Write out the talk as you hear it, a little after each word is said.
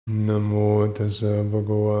Namo tassa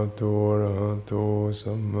bhagavato arahato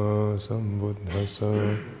samma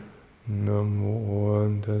sambuddhassa.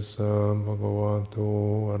 Namo tassa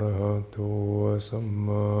bhagavato arahato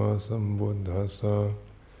samma sambuddhassa.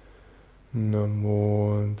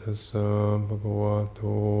 Namo tassa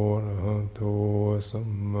bhagavato arahato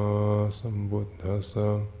samma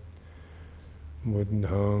sambuddhassa.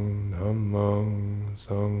 Buddhang dhammang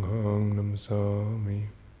sanghang namsami.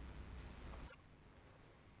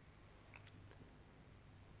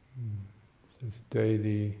 So today,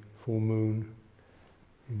 the full moon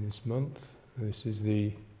in this month. This is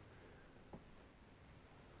the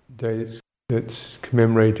day that's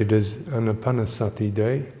commemorated as Anapanasati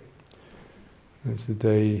Day. It's the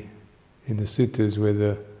day in the suttas where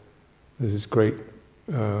there's this great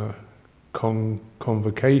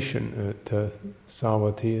convocation at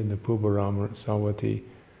Savatthi, in the Purvarama at Savatthi,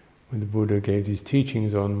 when the Buddha gave his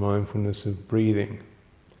teachings on mindfulness of breathing.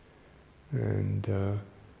 And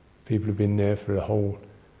people have been there for the whole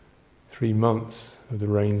 3 months of the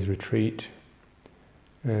rains retreat,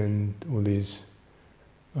 and all these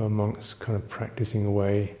monks kind of practicing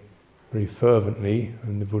away very fervently,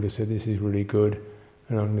 and the Buddha said, this is really good,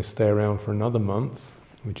 and I'm going to stay around for another month,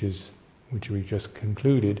 which we just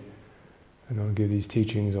concluded, and I'll give these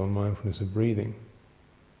teachings on mindfulness of breathing.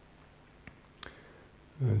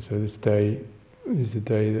 And so this day is the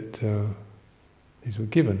day that these were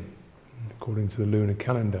given, according to the lunar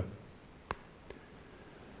calendar.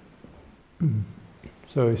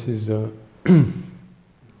 So this is, when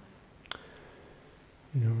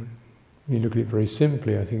you look at it very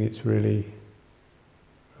simply, I think it's really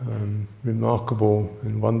remarkable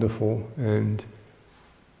and wonderful, and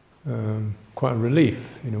quite a relief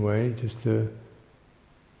in a way, just to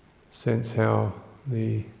sense how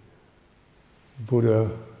the Buddha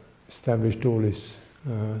established all this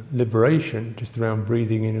liberation just around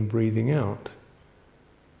breathing in and breathing out.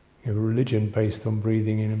 You have a religion based on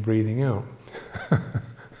breathing in and breathing out,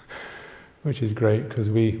 which is great because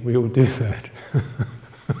we all do that.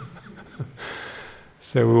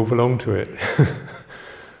 So we all belong to it.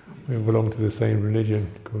 We all belong to the same religion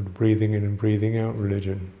called breathing in and breathing out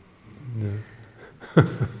religion. Yeah.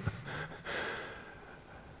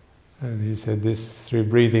 And he said this through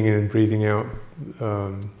breathing in and breathing out,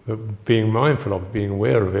 but being mindful of, being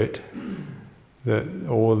aware of it, that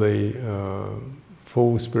all the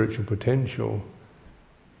full spiritual potential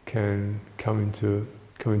can come into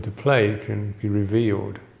play, can be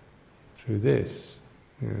revealed through this,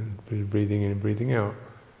 breathing in and breathing out.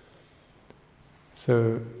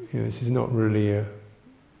 So this is not really a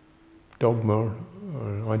dogma or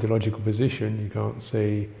an ideological position. You can't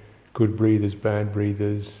say good breathers, bad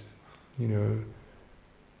breathers,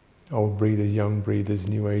 old breathers, young breathers,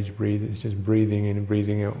 new age breathers. Just breathing in and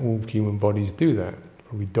breathing out. All human bodies do that.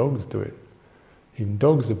 Probably dogs do it. Even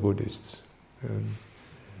dogs are Buddhists.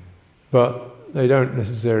 But they don't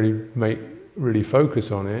necessarily really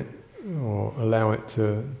focus on it or allow it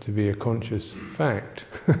to be a conscious fact.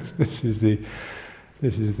 This is the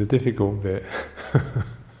difficult bit.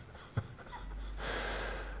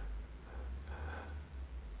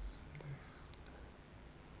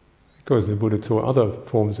 Of course, the Buddha taught other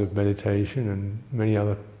forms of meditation,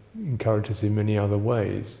 and encourages in many other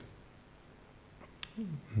ways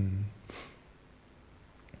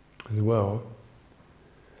as well.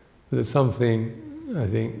 But there's something I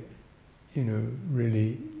think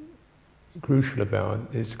really crucial about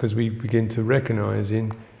it. It's because we begin to recognize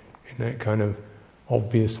in that kind of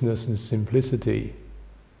obviousness and simplicity,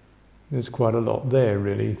 there's quite a lot there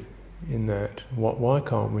really in that. Why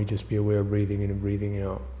can't we just be aware of breathing in and breathing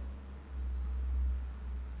out?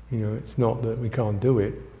 It's not that we can't do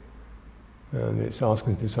it, and it's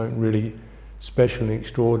asking us to do something really special and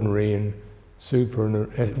extraordinary and super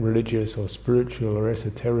and religious or spiritual or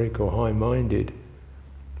esoteric or high-minded.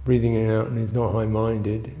 Breathing in and out, and it's not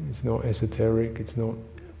high-minded, it's not esoteric, it's not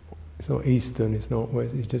Eastern, it's not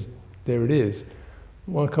West, it's just, there it is.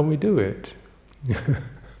 Why can't we do it?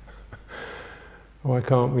 Why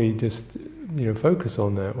can't we just focus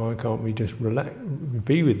on that? Why can't we just relax,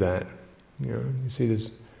 be with that? You see,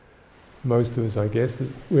 there's most of us, I guess, that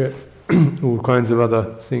we're all kinds of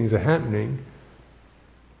other things are happening,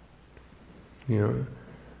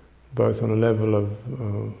 both on a level of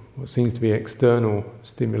what seems to be external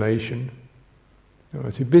stimulation.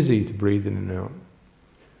 I'm too busy to breathe in and out.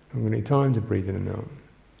 I haven't got any time to breathe in and out.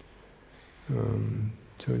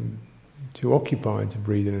 Too occupied to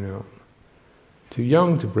breathe in and out. Too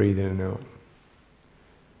young to breathe in and out.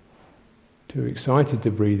 Too excited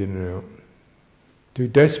to breathe in and out. Too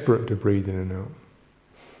desperate to breathe in and out.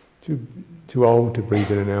 Too old to breathe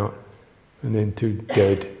in and out, and then too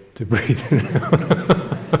dead to breathe in and out.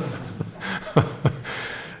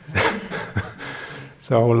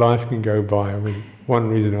 So our whole life can go by with one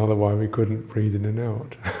reason or another why we couldn't breathe in and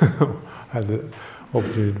out. Had the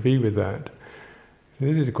opportunity to be with that. So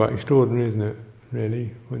this is quite extraordinary, isn't it?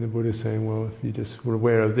 Really, when the Buddha's saying, well, if you just were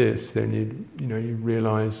aware of this, then you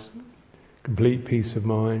realise complete peace of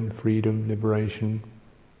mind, freedom, liberation,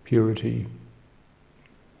 purity,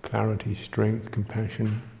 clarity, strength,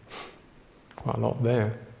 compassion. Quite a lot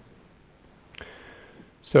there.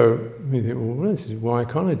 So we think, well, this is why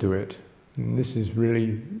can't I do it? And this is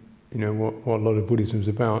really, what a lot of Buddhism is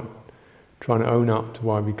about, trying to own up to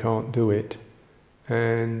why we can't do it,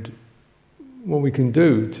 and what we can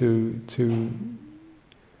do to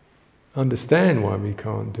understand why we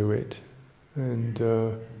can't do it, and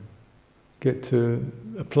get to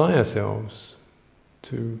apply ourselves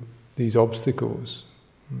to these obstacles,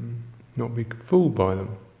 not be fooled by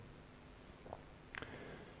them.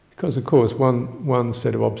 Because of course one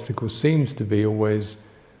set of obstacles seems to be always,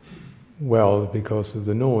 well, because of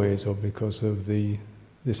the noise or because of the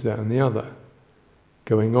this, that and the other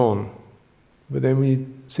going on. But then when you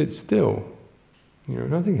sit still,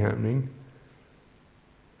 nothing happening.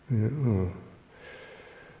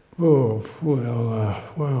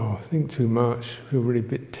 Think too much, feel really a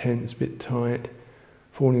bit tense, a bit tight,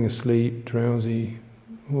 falling asleep, drowsy,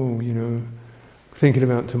 thinking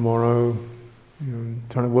about tomorrow,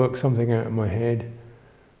 trying to work something out in my head,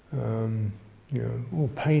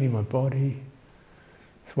 pain in my body.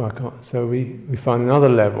 That's why I can't. So we find another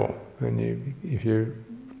level, and if you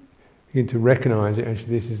begin to recognise it,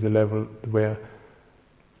 actually this is the level where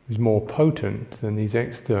is more potent than these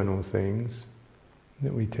external things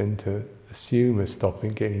that we tend to assume are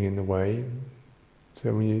stopping, getting in the way.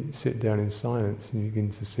 So when you sit down in silence and you begin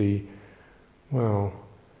to see, wow,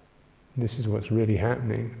 this is what's really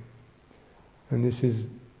happening. And this is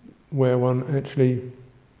where one actually,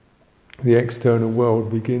 the external world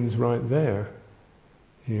begins right there.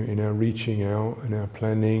 In our reaching out, in our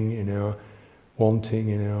planning, in our wanting,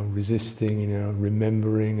 in our resisting, in our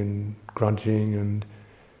remembering and grudging and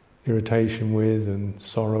irritation with and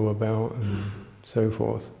sorrow about and so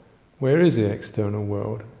forth. Where is the external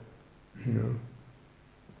world?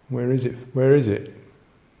 Where is it? Where is it?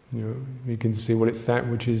 We can see, well, it's that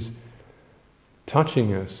which is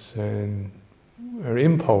touching us, and our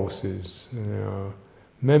impulses and our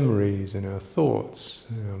memories and our thoughts,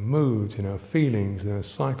 and our moods and our feelings and our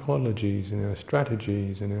psychologies and our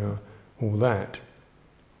strategies and our all that.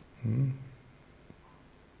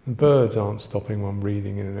 The birds aren't stopping one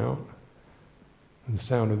breathing in and out. And the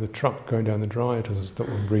sound of the truck going down the drive doesn't stop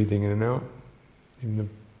one breathing in and out. Even the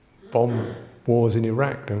bomb wars in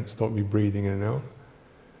Iraq don't stop you breathing in and out.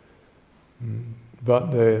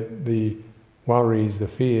 But the worries, the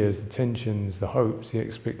fears, the tensions, the hopes, the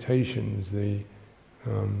expectations,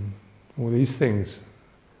 all these things.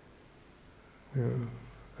 And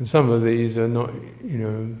some of these are not,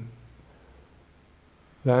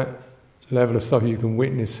 that level of stuff you can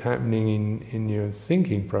witness happening in your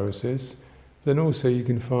thinking process. Then also you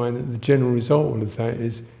can find that the general result of that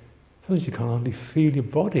is sometimes you can't hardly feel your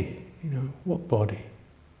body. What body?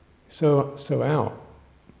 So out.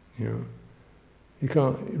 You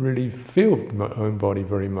can't really feel my own body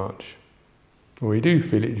very much. Or you do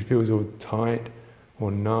feel it, it feels all tight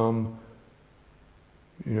or numb,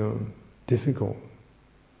 difficult,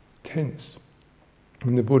 tense.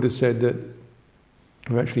 And the Buddha said that,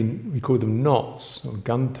 we call them knots, or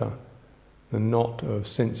ganta, the knot of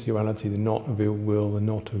sensuality, the knot of ill will, the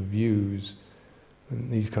knot of views,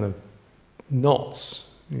 and these kind of knots,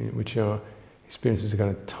 which are experiences of kind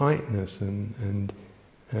of tightness and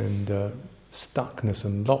stuckness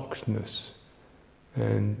and lockedness,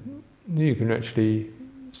 and you can actually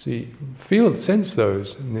sense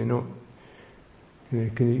those, and they're not.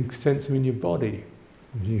 Can you sense them in your body?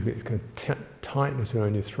 You get kind of tightness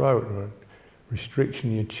around your throat, or a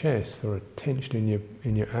restriction in your chest, or a tension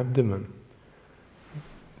in your abdomen,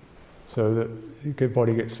 so that your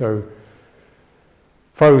body gets so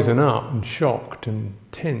frozen up and shocked and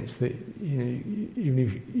tense that even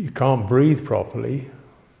if you can't breathe properly,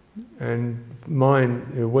 and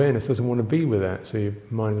awareness doesn't want to be with that, so your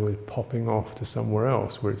mind is always popping off to somewhere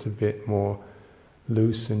else where it's a bit more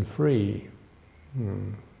loose and free.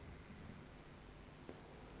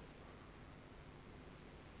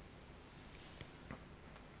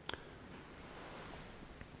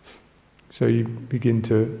 So you begin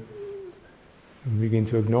to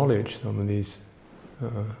acknowledge some of these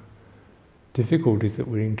difficulties that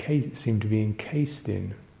we seem to be encased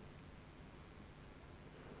in.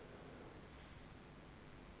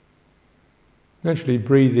 Naturally,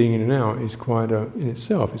 breathing in and out is in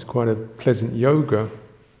itself, it's quite a pleasant yoga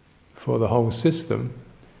for the whole system.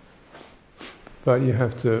 But you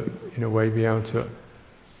have to, in a way, be able to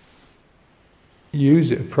use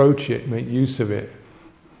it, approach it, make use of it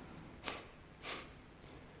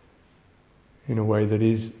in a way that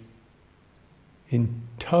is in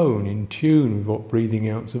tone, in tune with what breathing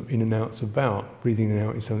in and out's about. Breathing in and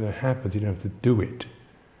out is something that happens, you don't have to do it.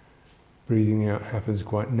 Breathing out happens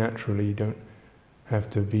quite naturally, you don't have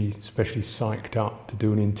to be especially psyched up to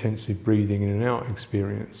do an intensive breathing in and out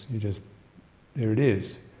experience. You just, there it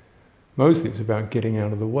is. Mostly it's about getting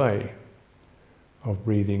out of the way of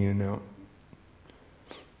breathing in and out.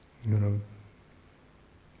 You know.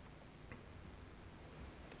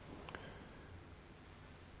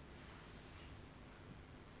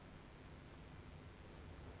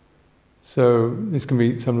 So this can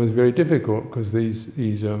be sometimes very difficult because these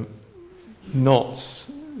knots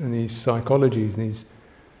and these psychologies and these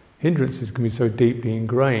hindrances can be so deeply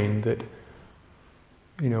ingrained that,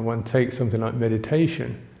 you know, one takes something like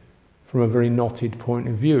meditation from a very knotted point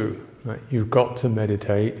of view. Like, you've got to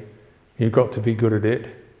meditate, you've got to be good at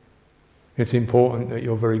it, it's important that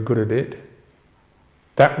you're very good at it.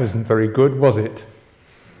 That wasn't very good, was it?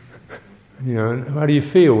 You know, how do you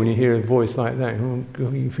feel when you hear a voice like that? Oh,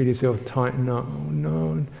 you feel yourself tighten up. Oh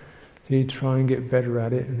no. So you try and get better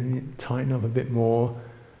at it, and then you tighten up a bit more.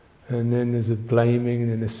 And then there's a blaming,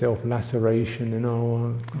 and then there's self-laceration, and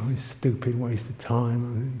oh, it's stupid, waste of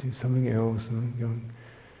time, I'll do something else, and go and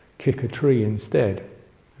kick a tree instead.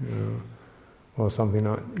 You know, or something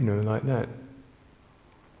like, you know, like that.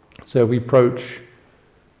 So we approach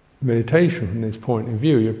meditation from this point of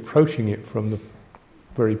view. You're approaching it from the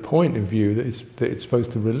very point of view that it's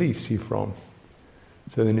supposed to release you from.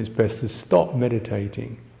 So then it's best to stop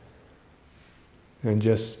meditating and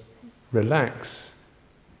just relax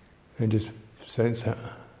and just sense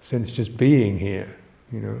just being here,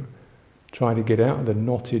 you know. Try to get out of the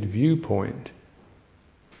knotted viewpoint,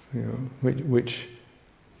 you know, which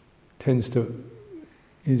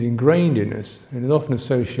is ingrained in us and is often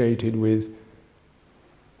associated with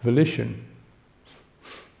volition,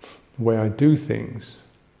 the way I do things,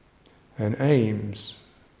 and aims,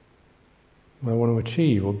 what I want to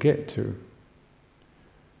achieve or get to.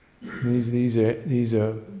 These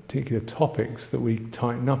are particular topics that we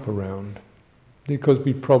tighten up around, because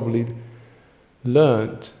we probably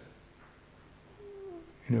learnt,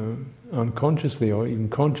 you know, unconsciously or even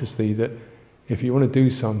consciously, that if you want to do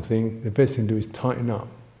something, the best thing to do is tighten up.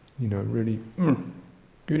 You know, really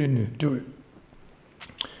get in there, do it,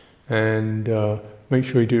 and make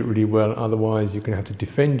sure you do it really well. Otherwise, you're going to have to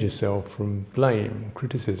defend yourself from blame or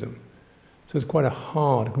criticism. So it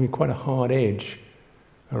can be quite a hard edge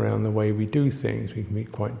around the way we do things. We can be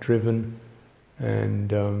quite driven,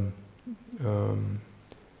 and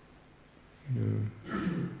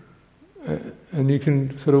and you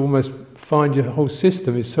can sort of almost find your whole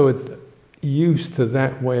system is so used to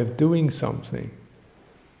that way of doing something,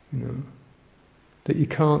 you know, that you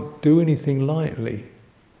can't do anything lightly.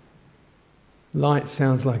 Light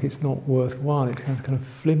sounds like it's not worthwhile. It's kind of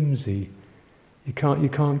flimsy. You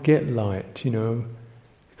can't get light, you know,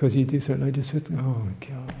 because you do something like just, oh my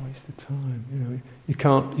God, waste of time. You know,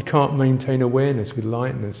 you can't maintain awareness with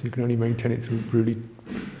lightness. You can only maintain it through really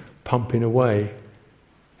pumping away,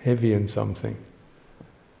 heavy in something.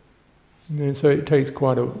 And so it takes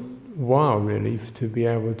quite a while, really, to be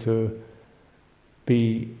able to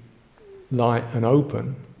be light and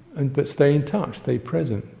open, but stay in touch, stay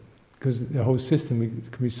present. Because the whole system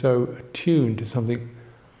can be so attuned to something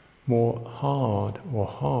more hard or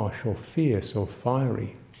harsh or fierce or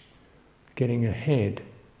fiery, getting ahead,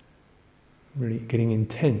 really getting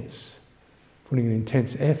intense, putting an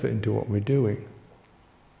intense effort into what we're doing.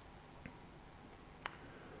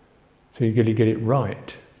 So you really get it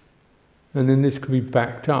right. And then this can be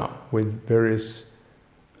backed up with various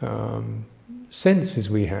senses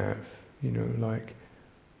we have, you know, like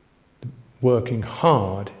working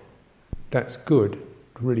hard. That's good.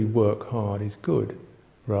 To really work hard is good,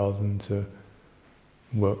 rather than to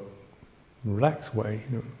work in a relaxed way.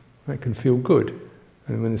 You know, that can feel good.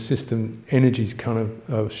 And when the system energy is kind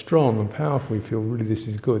of strong and powerful, you feel really this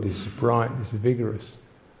is good, this is bright, this is vigorous.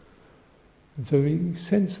 And so you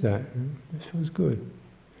sense that. This feels good.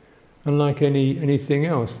 Unlike anything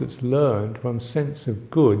else that's learned, one's sense of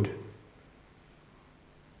good,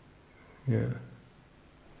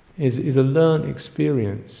 is a learned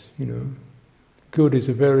experience, you know. Good is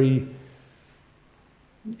a very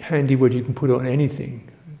handy word you can put on anything.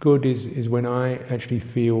 Good is when I actually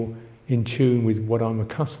feel in tune with what I'm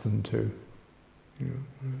accustomed to. You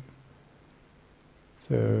know.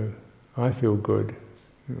 So I feel good,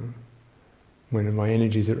 you know, when my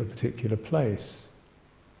energy's at a particular place.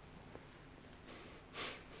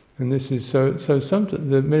 And this is so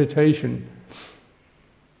the meditation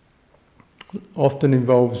often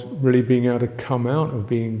involves really being able to come out of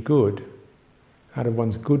being good, out of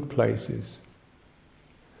one's good places.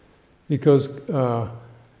 Because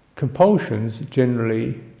compulsions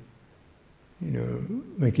generally, you know,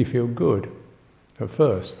 make you feel good at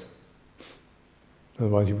first.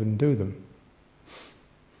 Otherwise you wouldn't do them.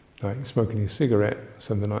 Like smoking a cigarette,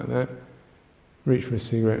 something like that. Reach for a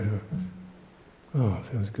cigarette, oh, it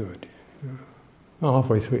feels good. You know,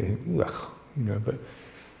 halfway through it, you think, ugh, you know, but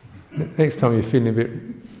next time you're feeling a bit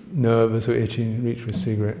nervous or itching, reach for a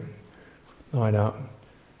cigarette, light up.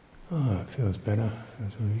 Oh, it feels better.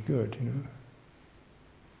 Feels really good, you know.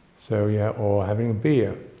 So yeah, or having a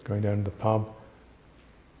beer, going down to the pub,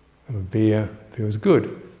 have a beer, feels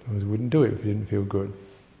good. Otherwise, wouldn't do it if it didn't feel good.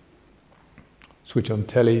 Switch on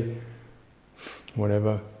telly,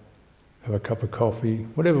 whatever. Have a cup of coffee,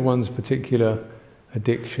 whatever one's particular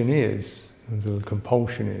addiction is, the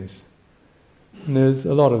compulsion is. And there's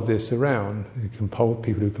a lot of this around. People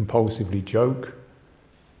who compulsively joke,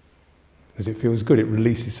 because it feels good, it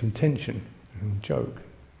releases some tension. Joke,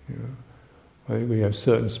 you know. I think we have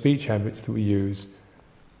certain speech habits that we use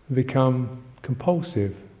become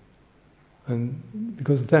compulsive, and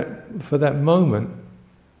because for that moment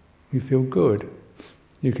you feel good,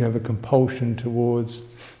 you can have a compulsion towards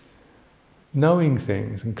knowing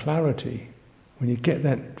things and clarity. When you get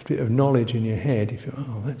that bit of knowledge in your head, you feel,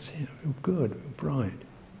 oh, that's it, I feel good, I feel bright,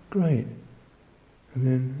 great.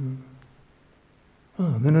 And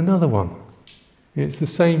then another one. It's the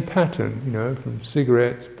same pattern, you know, from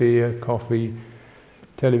cigarettes, beer, coffee,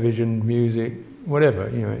 television, music, whatever,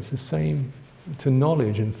 you know, it's the same to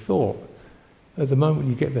knowledge and thought. At the moment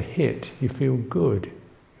you get the hit, you feel good. You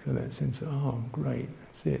feel that sense of, oh, great,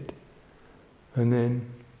 that's it. And then,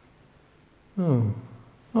 oh,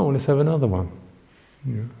 well, let's have another one.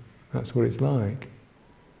 You know, that's what it's like.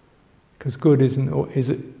 Because good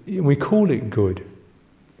we call it good.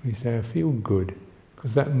 We say, I feel good.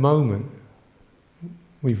 Because that moment,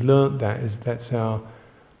 we've learnt that's our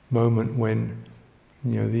moment when,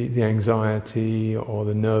 you know, the anxiety or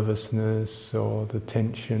the nervousness or the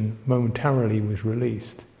tension momentarily was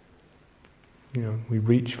released. You know, we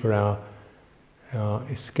reach for our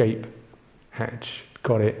escape hatch,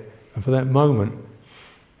 got it, and for that moment,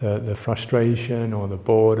 the frustration or the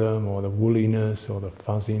boredom or the woolliness or the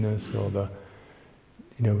fuzziness or the,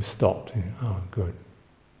 you know, stopped. Oh, good.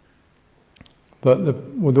 But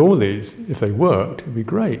with all these, if they worked, it would be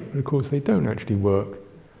great. But of course, they don't actually work.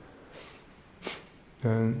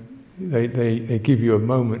 And they give you a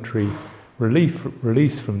momentary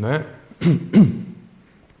release from that.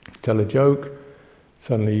 Tell a joke,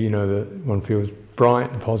 suddenly, you know, one feels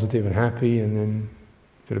bright and positive and happy, and then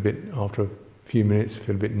feel a bit, after a few minutes,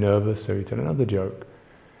 feel a bit nervous, so you tell another joke.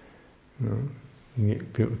 You know, you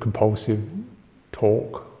get people compulsive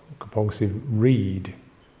talk, compulsive read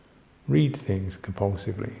things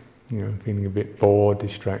compulsively. You know, feeling a bit bored,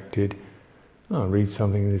 distracted. Oh, read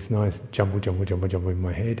something that's nice, jumble in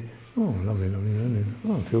my head. Oh, lovely.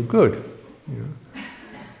 Oh, I feel good. You know.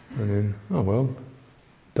 And then, oh well,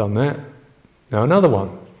 done that. Now another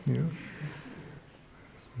one. You know.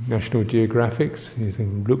 National Geographics. You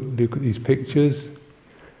think, look at these pictures.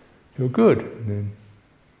 Feel good. And then,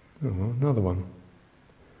 oh well, another one.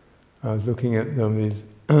 I was looking at these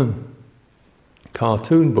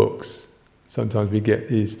cartoon books. Sometimes we get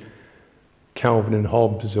these Calvin and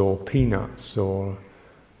Hobbes or Peanuts or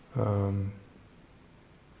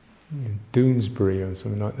Doonesbury or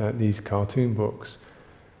something like that, these cartoon books,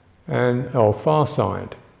 or Far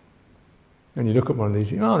Side. And you look at one of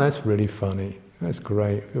these, you think, oh, that's really funny, that's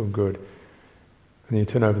great, I feel good. And you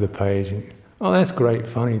turn over the page and you think, oh, that's great,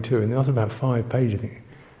 funny too. And after about 5 pages, you think,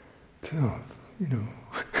 oh, you know,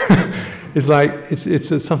 it's like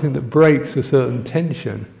it's something that breaks a certain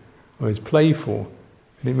tension, or is playful,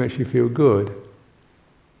 and it makes you feel good.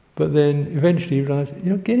 But then eventually you realise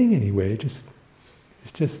you're not getting anywhere. It's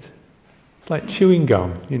like chewing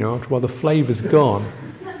gum, you know, after a while the flavour's gone,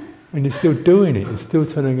 and you're still doing it, you're still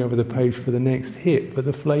turning over the page for the next hit, but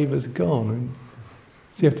the flavour's gone. And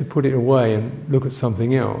so you have to put it away and look at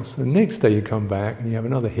something else. And next day you come back and you have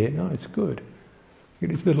another hit, oh, it's good. You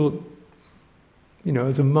get this little, you know,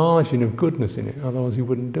 there's a margin of goodness in it, otherwise you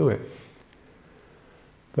wouldn't do it.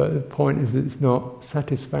 But the point is that it's not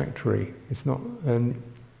satisfactory. It's not, and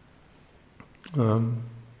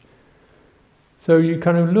so you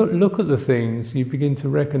kind of look at the things. You begin to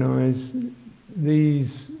recognise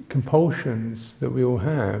these compulsions that we all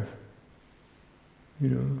have. You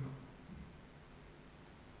know,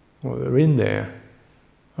 or that are in there,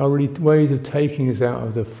 are really ways of taking us out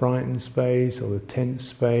of the frightened space, or the tense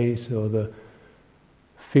space, or the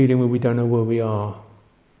feeling where we don't know where we are.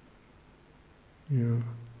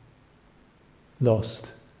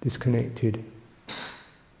 Lost, disconnected.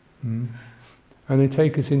 And they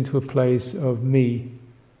take us into a place of me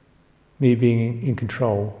being in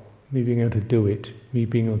control, me being able to do it, me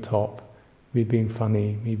being on top, me being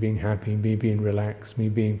funny, me being happy, me being relaxed, me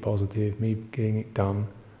being positive, me getting it done,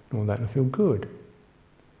 and all that, and I feel good.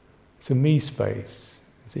 It's a me space,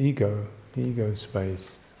 it's ego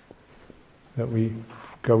space that we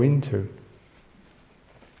go into.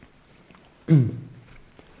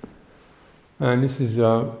 And this is,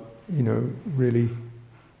 really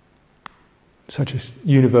such a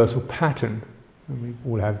universal pattern. And we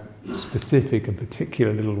all have specific and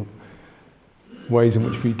particular little ways in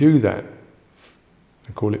which we do that.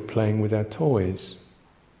 I call it playing with our toys.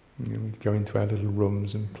 We go into our little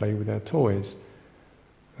rooms and play with our toys.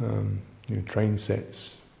 Train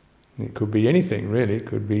sets. It could be anything, really. It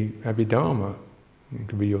could be Abhidharma. It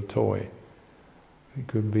could be your toy. It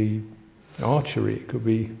could be archery. It could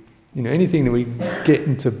be, anything that we get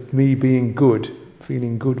into me being good,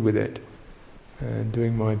 feeling good with it, and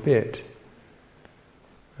doing my bit.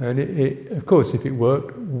 And it of course, if it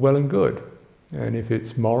worked, well and good. And if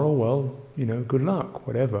it's moral, well, good luck,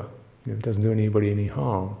 whatever. It doesn't do anybody any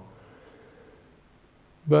harm.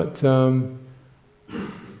 But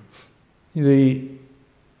the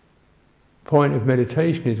point of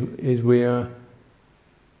meditation is we are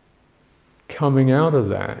coming out of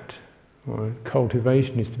that, or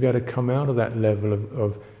cultivation is to be able to come out of that level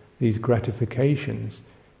of these gratifications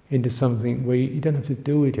into something where you don't have to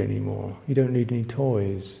do it anymore. You don't need any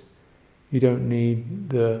toys. You don't need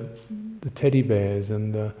the teddy bears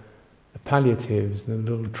and the palliatives, the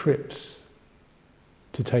little trips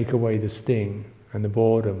to take away the sting and the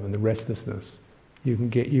boredom and the restlessness. You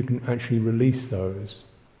can actually release those.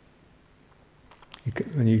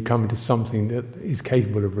 And you come into something that is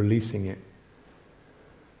capable of releasing it.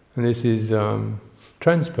 And this is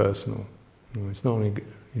transpersonal. It's not only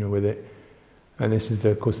with it. And this is,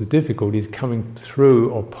 of course, the difficulty is coming through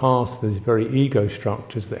or past these very ego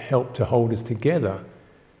structures that help to hold us together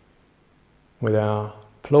with our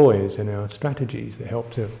ploys and our strategies that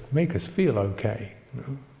help to make us feel okay.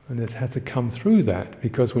 And it has to come through that,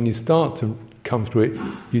 because when you start to come through it,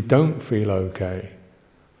 you don't feel okay.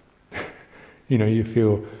 You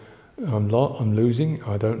feel, I'm losing,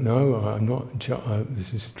 I don't know, I'm not,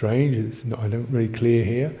 this is strange, I don't really clear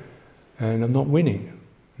here, and I'm not winning.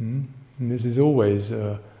 And this is always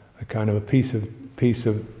a kind of a piece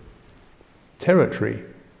of territory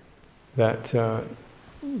that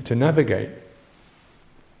to navigate.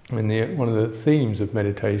 And one of the themes of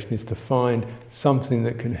meditation is to find something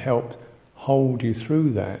that can help hold you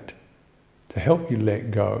through that, to help you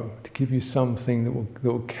let go, to give you something that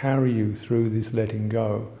will carry you through this letting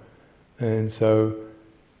go. And so,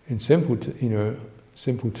 in simple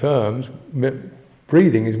terms,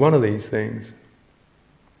 breathing is one of these things,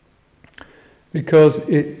 because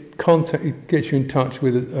it gets you in touch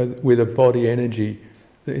with a body energy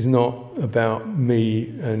that is not about me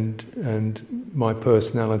and my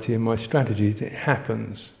personality and my strategies. It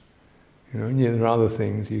happens. And there are other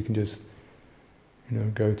things you can just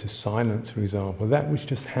go to silence, for example. That which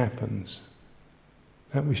just happens,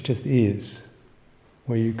 that which just is,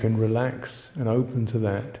 where you can relax and open to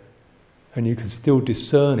that, and you can still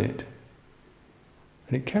discern it,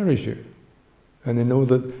 and it carries you. And then all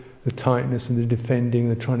the tightness and the defending,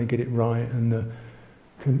 the trying to get it right, and the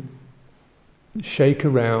can shake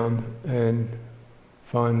around and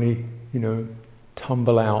finally,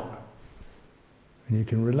 tumble out, and you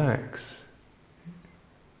can relax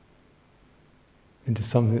into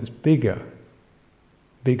something that's bigger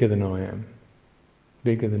than I am,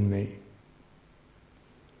 bigger than me.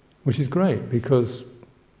 Which is great, because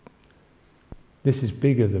this is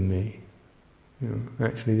bigger than me.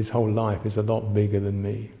 Actually, this whole life is a lot bigger than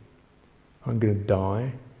me. I'm going to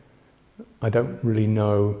die. I don't really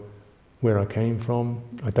know where I came from.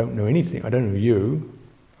 I don't know anything. I don't know you.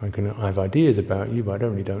 I have ideas about you, but I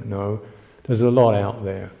don't know. There's a lot out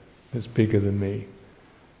there that's bigger than me.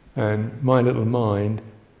 And my little mind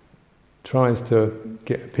tries to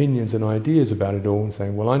get opinions and ideas about it all and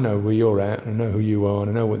saying, well, I know where you're at, and I know who you are,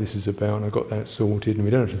 and I know what this is about, and I've got that sorted, and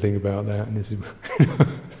we don't have to think about that, and this is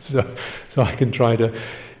so I can try to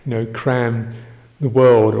cram the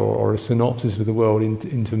world or a synopsis of the world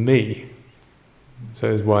into me.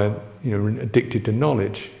 So that's why addicted to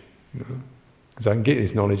knowledge, because I can get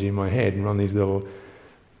this knowledge in my head and run these little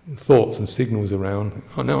thoughts and signals around.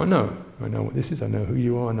 Oh no, I know what this is, I know who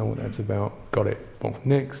you are, I know what that's about, got it,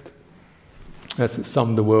 next. That's to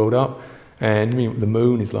sum the world up, and the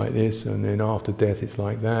moon is like this, and then after death it's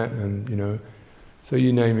like that, and so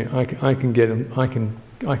you name it, I can get them, I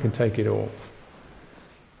can take it all.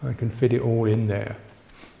 I can fit it all in there.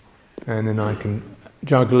 And then I can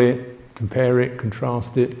juggle it, compare it,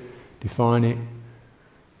 contrast it, define it,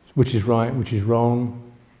 which is right, which is wrong,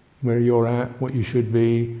 where you're at, what you should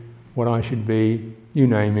be, what I should be, you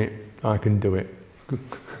name it, I can do it.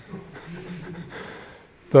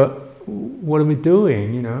 But what are we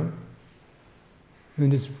doing,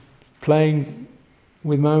 And just playing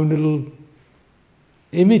with my own little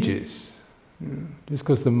images. Just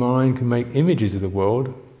because the mind can make images of the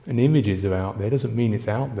world, and images are out there, doesn't mean it's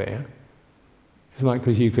out there. It's like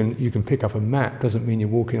because you can pick up a map, doesn't mean you're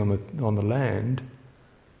walking on the land.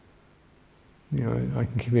 I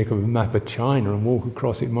can pick up a map of China and walk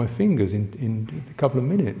across it with my fingers in a couple of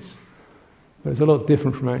minutes. But it's a lot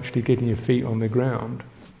different from actually getting your feet on the ground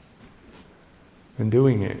and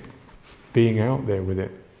doing it, being out there with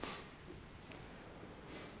it.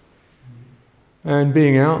 And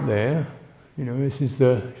being out there, this is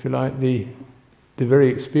if you like, the very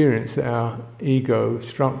experience that our ego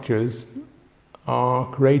structures are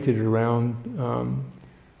created around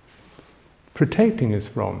protecting us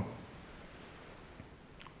from.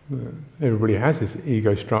 Everybody has this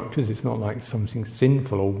ego structures. It's not like something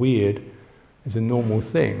sinful or weird. It's a normal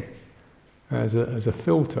thing, as a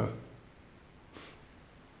filter.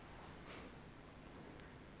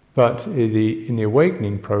 But in the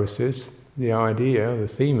awakening process, the idea, the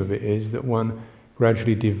theme of it is that one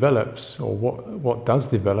gradually develops, or what does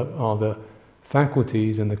develop are the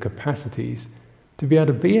faculties and the capacities to be able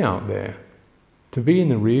to be out there, to be in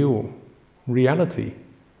the reality,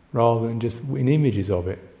 rather than just in images of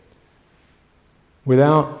it,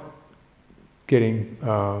 without getting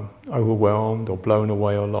overwhelmed or blown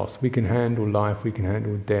away or lost. We can handle life, we can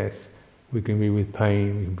handle death, we can be with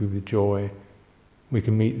pain, we can be with joy, we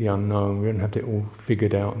can meet the unknown. We don't have to all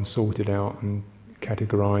figured out and sorted out and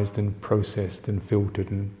categorized and processed and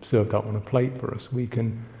filtered and served up on a plate for us. We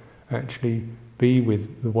can actually be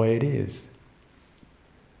with the way it is.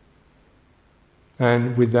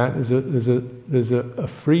 And with that, there's a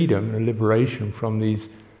freedom, a liberation from these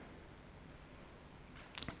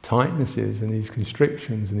tightnesses and these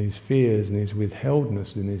constrictions and these fears and these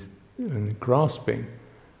withheldness and grasping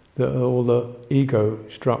that are all the ego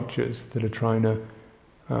structures that are trying to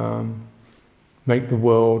make the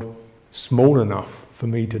world small enough for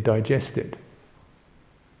me to digest it.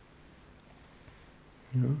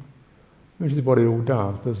 Which is what it all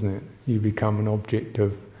does, doesn't it? You become an object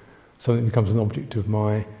of something, becomes an object of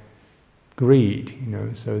my greed,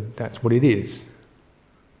 so that's what it is.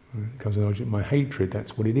 It becomes an object of my hatred,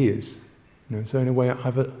 that's what it is. So in a way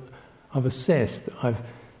I've assessed, I've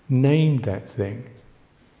named that thing.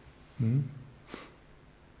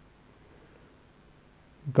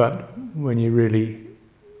 But when you really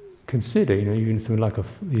consider, even something like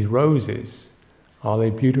these roses, are they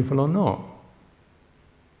beautiful or not?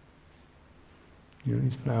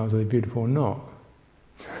 These flowers, are they beautiful or not?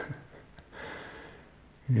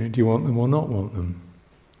 Do you want them or not want them?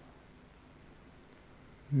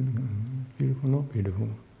 Beautiful or not beautiful?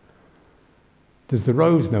 Does the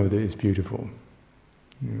rose know that it's beautiful?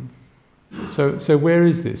 So where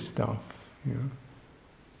is this stuff?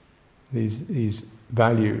 These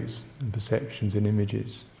values and perceptions and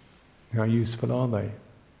images, how useful are they?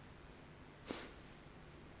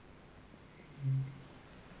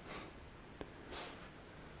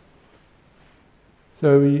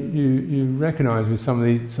 So you recognise with some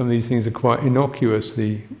of these things are quite innocuous.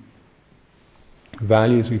 The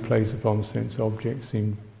values we place upon sense objects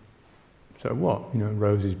seem, so what?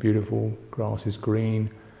 Rose is beautiful, grass is green,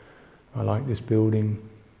 I like this building.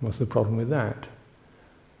 What's the problem with that?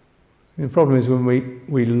 The problem is when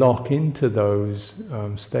we lock into those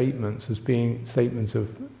statements as being statements of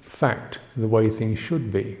fact, the way things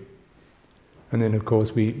should be. And then of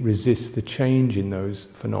course we resist the change in those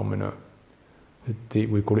phenomena.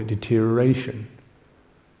 We call it deterioration.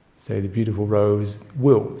 Say the beautiful rose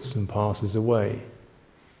wilts and passes away.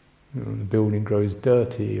 The building grows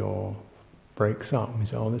dirty or breaks up. We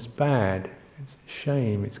say, oh, that's bad. It's a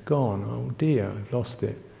shame, it's gone. Oh dear, I've lost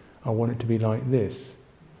it. I want it to be like this.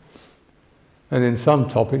 And then some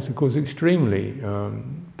topics, of course, are extremely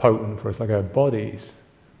potent for us, like our bodies.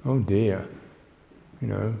 Oh dear,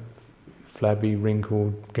 flabby,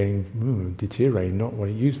 wrinkled, getting deteriorated, not what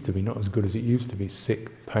it used to be, not as good as it used to be, sick,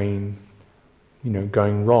 pain,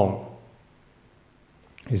 going wrong.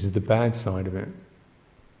 This is the bad side of it.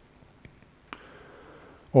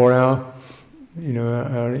 or our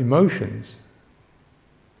emotions,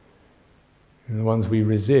 and the ones we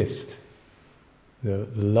resist, the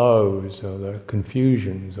lows or the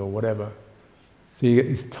confusions or whatever. So you get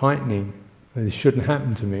this tightening. This shouldn't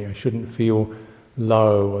happen to me. I shouldn't feel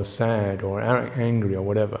low or sad or angry or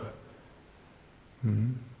whatever.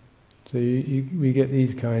 So we get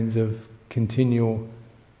these kinds of continual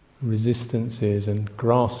resistances and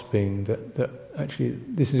grasping that actually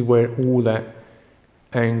this is where all that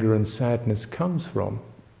anger and sadness comes from.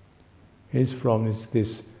 Is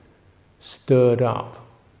this stirred up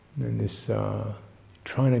and this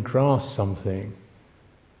trying to grasp something,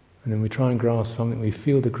 and then we try and grasp something, we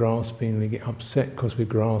feel the grasping and we get upset because we're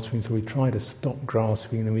grasping, so we try to stop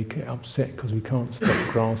grasping and then we get upset because we can't stop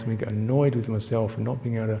grasping. We get annoyed with myself for not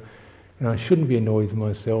being able to, and I shouldn't be annoyed with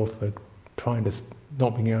myself for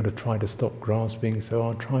not being able to try to stop grasping, so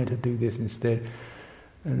I'll try to do this instead.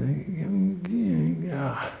 And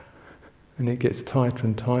it gets tighter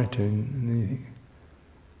and tighter, and then you think,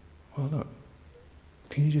 well, look,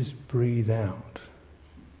 can you just breathe out?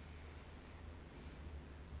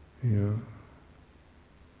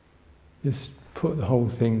 Just put the whole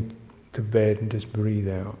thing to bed and just breathe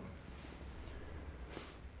out.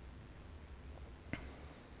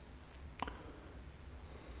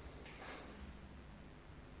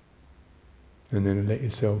 And then let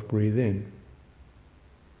yourself breathe in.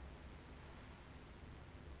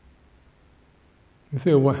 And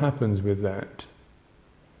feel what happens with that.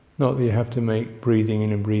 Not that you have to make breathing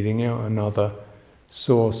in and breathing out another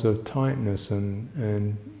source of tightness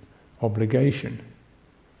and obligation.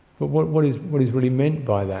 But what is really meant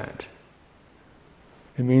by that?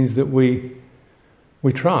 It means that we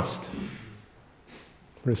trust.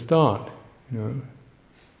 For a start,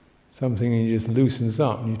 something and it just loosens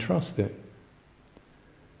up and you trust it.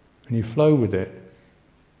 And you flow with it.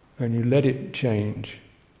 And you let it change.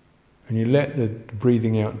 And you let the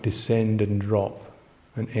breathing out descend and drop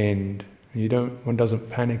and end. And one doesn't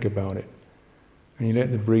panic about it. And you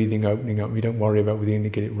let the breathing opening up. You don't worry about whether you're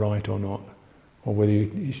going to get it right or not, or whether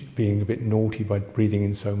you're being a bit naughty by breathing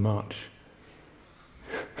in so much.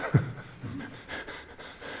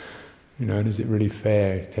 And is it really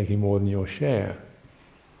fair, taking more than your share?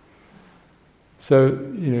 So,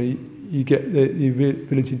 you get the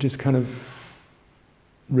ability to just kind of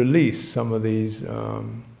release some of these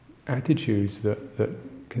attitudes that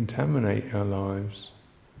contaminate our lives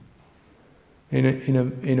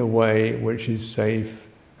in a way which is safe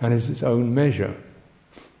and has its own measure.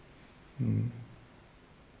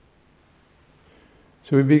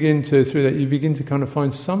 So we begin to, through that, you begin to kind of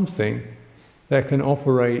find something that can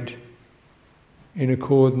operate in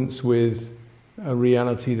accordance with a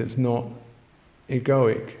reality that's not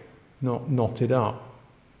egoic, not knotted up.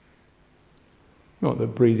 Not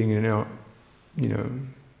that breathing in and out,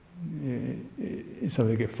 is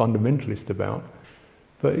something to get fundamentalist about,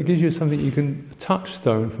 but it gives you something you can, a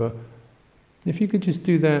touchstone for. If you could just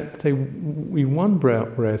do that, say, with one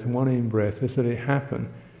breath and one in-breath, just let it happen,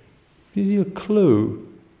 it gives you a clue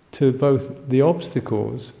to both the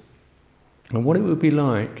obstacles and what it would be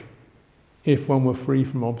like if one were free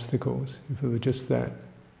from obstacles, if it were just that.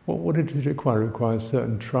 What does it require? It requires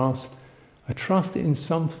certain trust, a trust in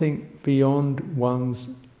something beyond one's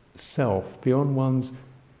self, beyond one's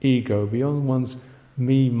ego, beyond one's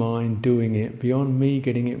me mind doing it, beyond me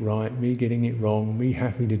getting it right, me getting it wrong, me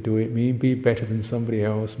having to do it, me be better than somebody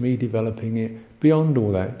else, me developing it, beyond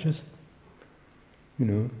all that, just,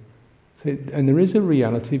 and there is a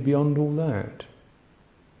reality beyond all that.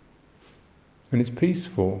 And it's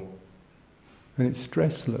peaceful, and it's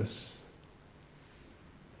stressless,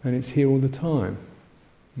 and it's here all the time.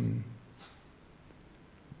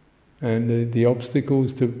 And the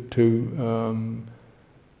obstacles to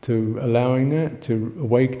allowing that, to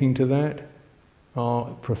awakening to that, are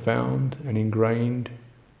profound and ingrained,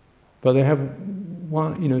 but they have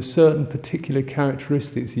certain particular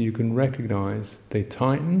characteristics that you can recognize. They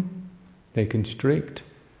tighten, they constrict,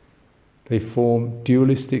 they form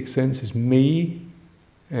dualistic senses, me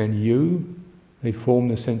and you. They form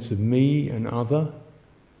the sense of me and other,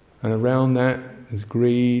 and around that there's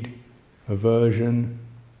greed, aversion,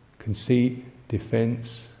 conceit,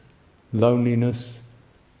 defense, loneliness,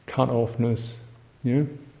 cut-offness, to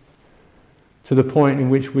the point in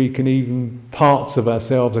which we can even, parts of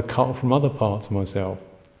ourselves are cut off from other parts of myself.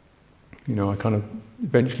 I kind of,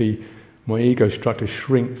 eventually my ego structure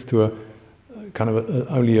shrinks to a kind of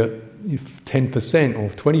only a 10% or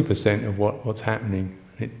 20% of what's happening.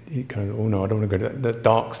 It kind of, oh no, I don't want to go to that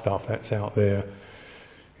dark stuff that's out there,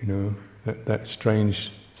 that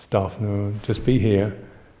strange stuff. No, just be here,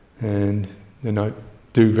 and then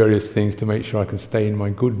do various things to make sure I can stay in my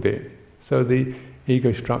good bit. So the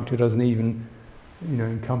ego structure doesn't even,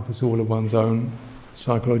 encompass all of one's own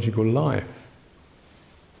psychological life.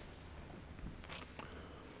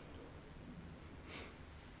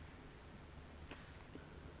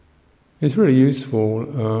 It's really useful.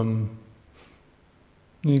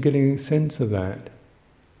 You're getting a sense of that.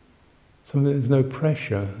 So there's no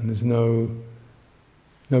pressure and there's no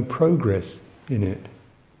progress in it.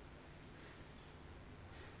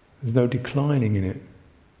 There's no declining in it.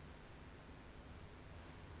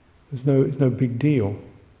 It's no big deal.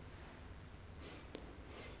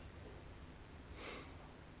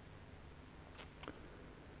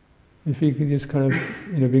 If you can just kind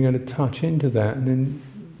of, being able to touch into that and then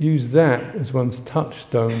use that as one's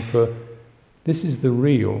touchstone for, this is the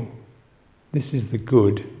real, this is the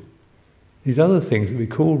good. These other things that we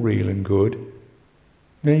call real and good,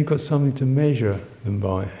 now you've got something to measure them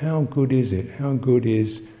by. How good is it? How good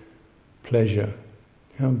is pleasure?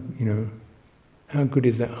 How good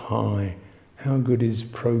is that high? How good is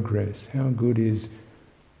progress? How good is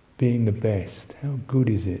being the best? How good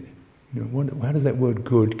is it? How does that word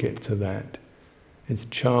good get to that? It's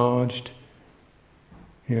charged,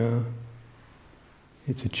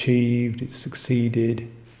 it's achieved, it's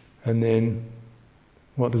succeeded, and then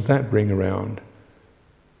what does that bring around?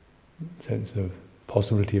 A sense of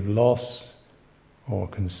possibility of loss or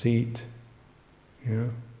conceit,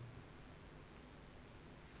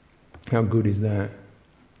 How good is that?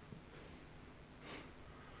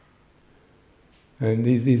 And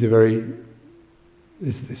these are very,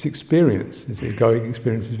 this experience, this egoic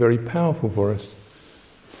experience is very powerful for us.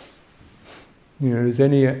 Has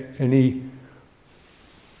any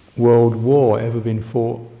world war ever been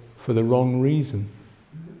fought for the wrong reason?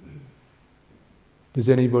 Does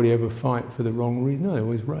anybody ever fight for the wrong reason? No,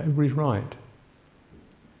 everybody's right.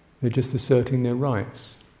 They're just asserting their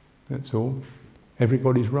rights, that's all.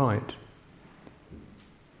 Everybody's right.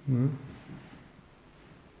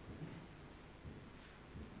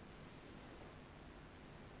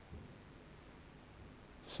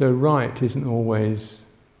 So right isn't always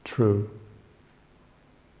true.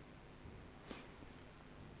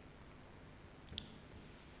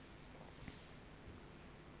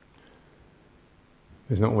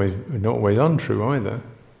 It's not always untrue either.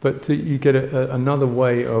 But you get another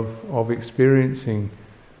way of experiencing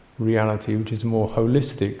reality, which is more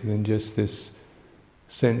holistic than just this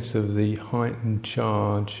sense of the heightened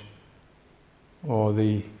charge or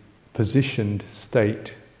the positioned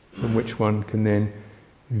state from which one can then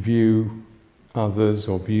view others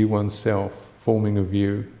or view oneself, forming a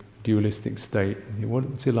view, dualistic state.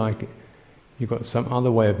 What's it like? You've got some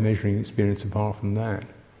other way of measuring experience apart from that.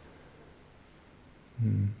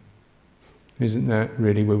 Isn't that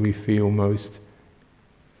really where we feel most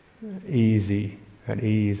easy, at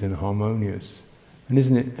ease and harmonious? And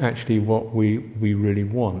isn't it actually what we really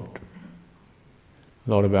want? A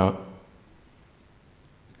lot of our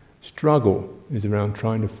struggle is around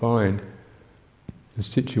trying to find a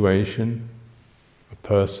situation, a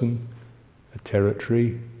person, a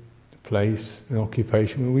territory, a place, an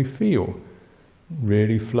occupation where we feel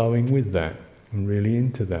really flowing with that and really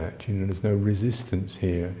into that. There's no resistance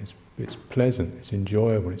here. It's pleasant, it's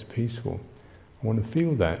enjoyable, it's peaceful. I want to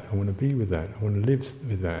feel that, I want to be with that, I want to live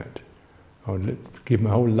with that. I would give my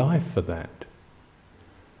whole life for that.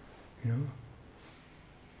 And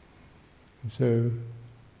so,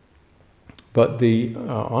 but the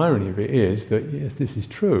irony of it is that yes, this is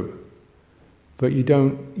true, but you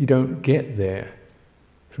don't get there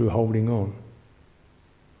through holding on.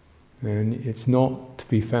 And it's not to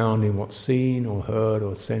be found in what's seen or heard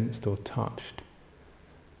or sensed or touched,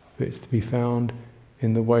 but it's to be found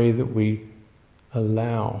in the way that we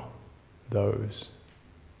allow those,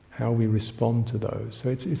 how we respond to those. So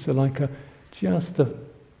it's like a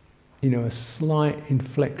slight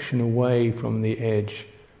inflection away from the edge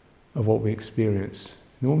of what we experience.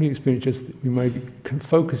 Normally experience we may be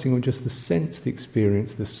focusing on just the sense, the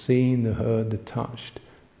experience, the seen, the heard, the touched,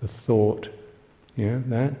 the thought,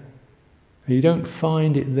 that. And you don't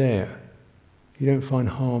find it there. You don't find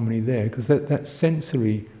harmony there, because that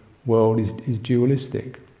sensory world is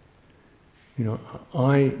dualistic.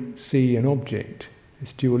 I see an object,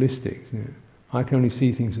 it's dualistic. I can only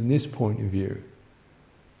see things from this point of view.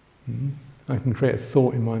 I can create a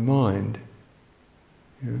thought in my mind.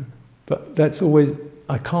 But that's always,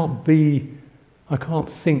 I can't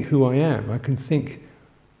think who I am. I can think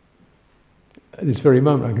at this very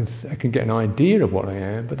moment, I can get an idea of what I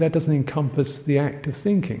am, but that doesn't encompass the act of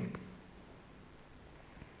thinking.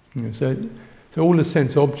 So all the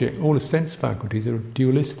sense faculties are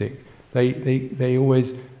dualistic. They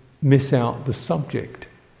always miss out the subject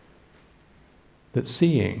that's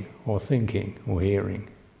seeing or thinking or hearing.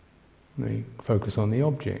 They focus on the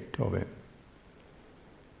object of it.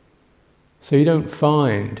 So you don't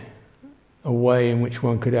find a way in which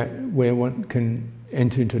one could where one can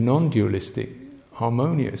enter into non-dualistic,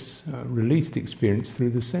 harmonious, released experience through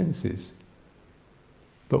the senses.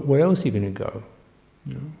 But where else are you going to go?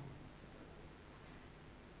 You know?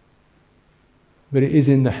 But it is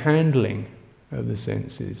in the handling of the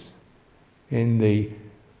senses, in the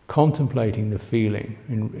contemplating the feeling,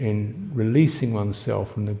 in releasing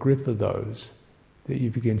oneself from the grip of those, that you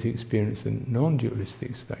begin to experience the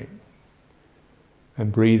non-dualistic state.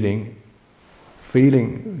 And breathing,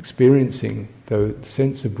 feeling, experiencing the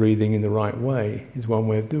sense of breathing in the right way is one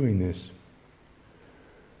way of doing this.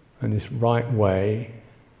 And this right way,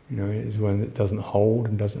 is one that doesn't hold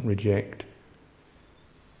and doesn't reject.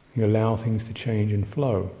 You allow things to change and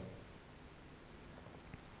flow.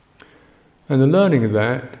 And the learning of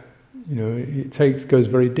that, it goes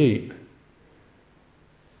very deep.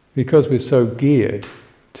 Because we're so geared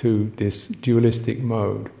to this dualistic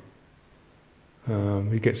mode,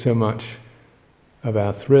 we get so much of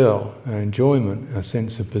our thrill, our enjoyment, our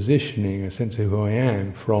sense of positioning, a sense of who I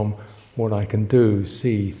am from what I can do,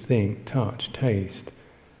 see, think, touch, taste,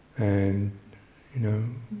 and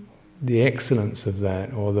the excellence of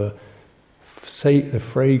that, or the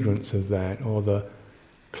fragrance of that, or the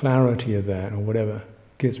clarity of that, or whatever,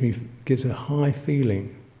 gets a high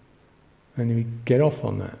feeling, and we get off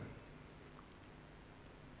on that.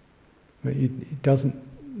 But it doesn't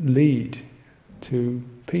lead to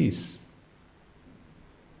peace.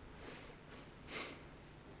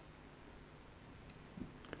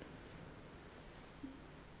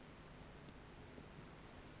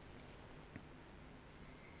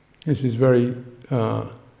 This is very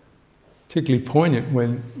particularly poignant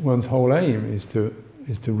when one's whole aim is to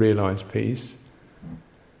realize peace,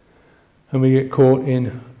 and we get caught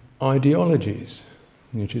in ideologies,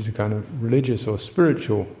 which is a kind of religious or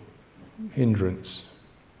spiritual hindrance.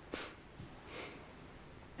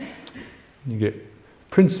 You get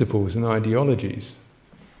principles and ideologies,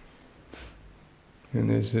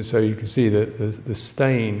 and so you can see that the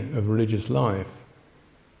stain of religious life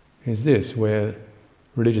is this, where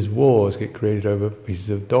religious wars get created over pieces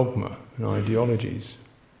of dogma and ideologies.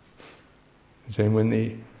 So when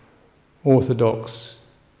the Orthodox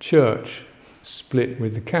Church split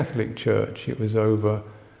with the Catholic Church, it was over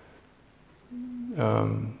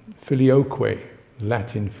filioque,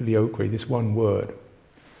 Latin filioque, this one word.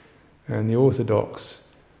 And the Orthodox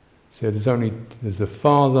said there's the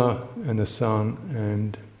Father and the Son,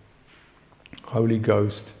 and Holy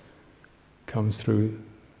Ghost comes through,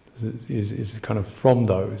 is kind of from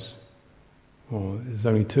those. Or there's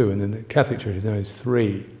only two, and then the Catholic Church knows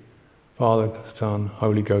three. Father, Son,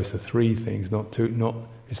 Holy Ghost are three things, not two.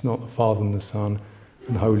 It's not the Father and the Son,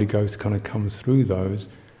 and the Holy Ghost kind of comes through those.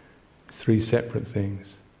 It's three separate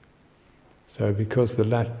things. So because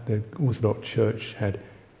the Orthodox Church had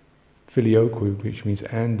filioque, which means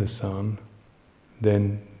and the Son,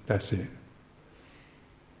 then that's it.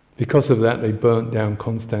 Because of that, they burnt down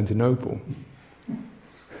Constantinople.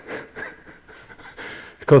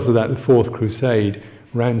 Because of that, the Fourth Crusade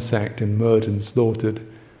ransacked and murdered and slaughtered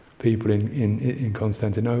people in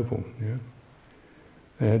Constantinople.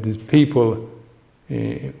 There's people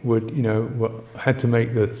had to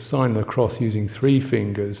make the sign of the cross using 3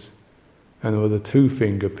 fingers, and there were the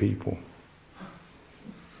 2-finger people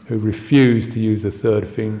who refused to use the 3rd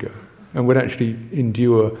finger and would actually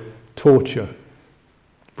endure torture,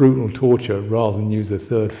 brutal torture, rather than use the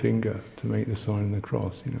 3rd finger to make the sign of the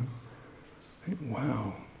cross.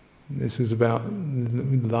 Wow, this is about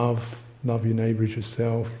love your neighbour as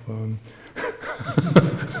yourself.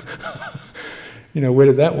 Where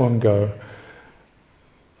did that one go?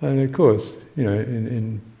 And of course,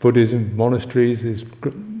 in Buddhism, monasteries, there's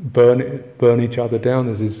burn each other down.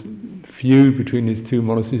 There's this feud between these 2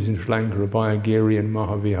 monasteries in Sri Lanka, Abhayagiri and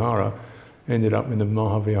Mahavihara. Ended up when the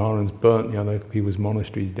Mahaviharans burnt the other people's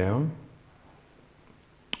monasteries down.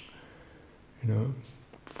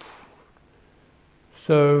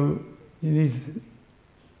 So because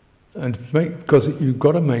you've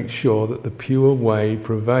got to make sure that the pure way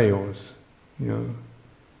prevails.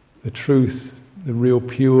 The truth, the real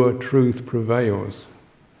pure truth prevails.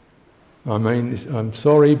 I'm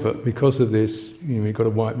sorry, but because of this, we've got to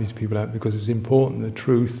wipe these people out, because it's important. The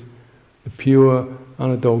truth, the pure,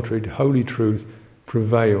 unadulterated, holy truth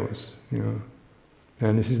prevails.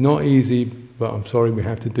 And this is not easy, but I'm sorry we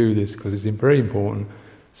have to do this because it's very important.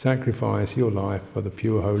 Sacrifice your life for the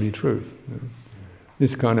pure, holy truth.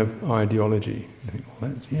 This kind of ideology. You think, well,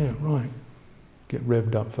 that's, yeah, right. get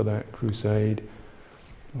revved up for that crusade,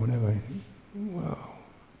 whatever. Wow.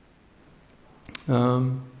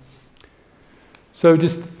 So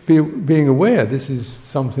just being aware, this is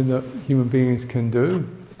something that human beings can do,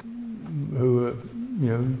 who are,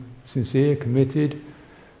 sincere, committed,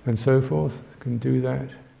 and so forth, can do that.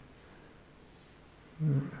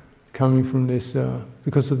 Coming from this,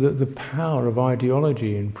 because of the power of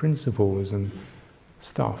ideology and principles and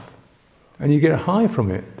stuff. And you get a high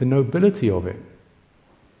from it, the nobility of it.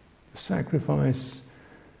 The sacrifice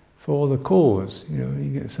for the cause,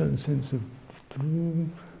 you get a certain sense of...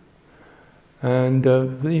 And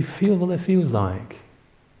you feel what it feels like,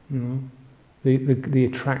 the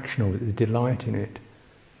attraction of it, the delight in it,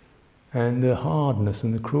 and the hardness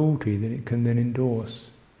and the cruelty that it can then endorse.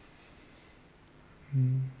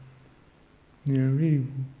 Really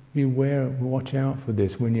be aware, watch out for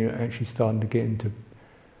this when you're actually starting to get into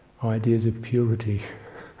ideas of purity.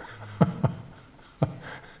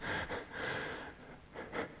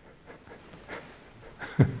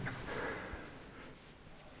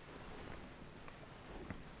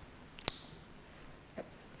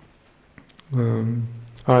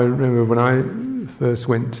 I remember when I first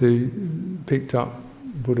picked up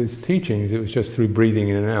Buddha's teachings, it was just through breathing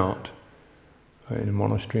in and out in a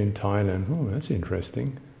monastery in Thailand. Oh, that's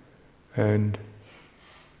interesting. And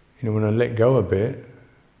when I let go a bit,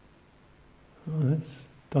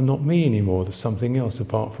 I'm not me anymore, there's something else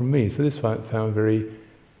apart from me. So this I found very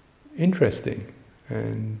interesting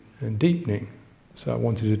and deepening. So I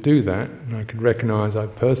wanted to do that, and I could recognize I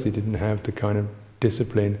personally didn't have the kind of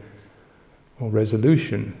discipline or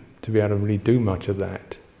resolution to be able to really do much of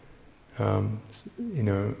that,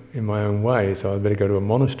 in my own way. So I'd better go to a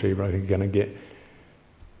monastery where I'm going to get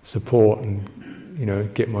support and,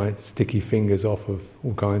 get my sticky fingers off of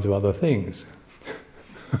all kinds of other things.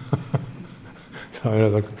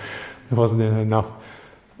 So there wasn't enough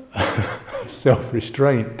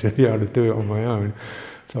self-restraint to be able to do it on my own.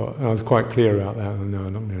 So I was quite clear about that. No,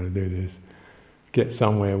 I'm not going to do this. Get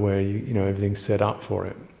somewhere where everything's set up for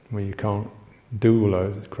it, where you can't do all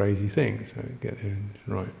those crazy things. So get there,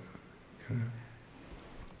 right.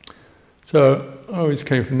 So I always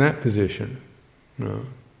came from that position.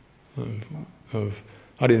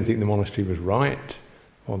 I didn't think the monastery was right,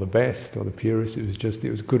 or the best, or the purest. It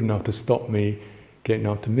was good enough to stop me getting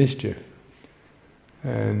up to mischief.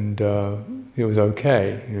 And it was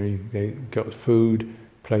okay. They got food,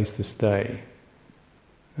 place to stay.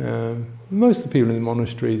 Most of the people in the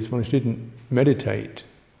monastery didn't meditate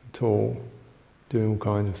at all, doing all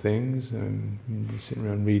kinds of things, and sitting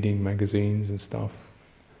around reading magazines and stuff.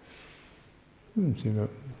 Seemed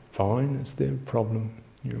fine, that's their problem,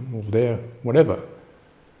 or their whatever.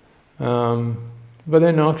 But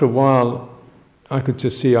then after a while, I could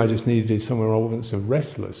just see I just needed somewhere where I wasn't so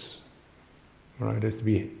restless. Right, just to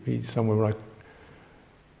be somewhere where I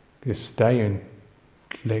just stay and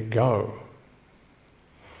let go.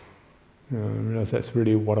 I realised that's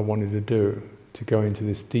really what I wanted to do, to go into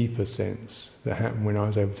this deeper sense that happened when I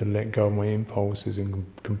was able to let go of my impulses and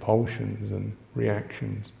compulsions and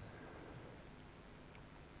reactions.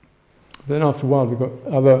 Then after a while, we got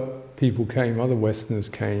other people came, other Westerners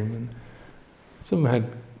came, and some had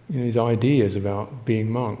these ideas about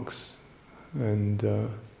being monks, and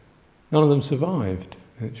none of them survived.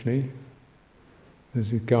 Actually,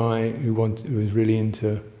 there's a guy who was really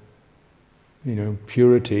into,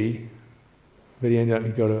 purity, but he ended up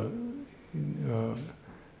he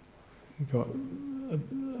got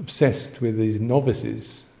obsessed with these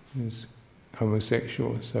novices. He was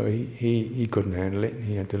homosexual, so he couldn't handle it.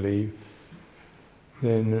 He had to leave.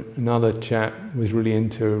 Then another chap was really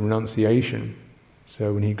into renunciation,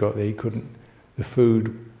 so when he got there, the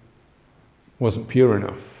food wasn't pure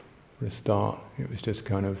enough for a start. It was just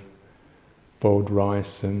kind of boiled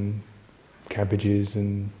rice and cabbages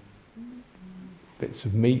and bits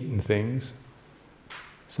of meat and things.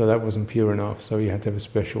 So that wasn't pure enough, so he had to have a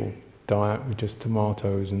special diet with just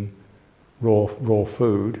tomatoes and raw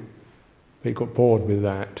food. But he got bored with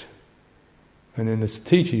that. And then this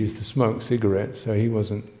teacher used to smoke cigarettes, so he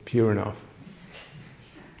wasn't pure enough.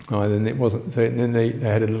 Then it wasn't. So then they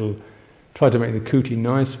had tried to make the kuti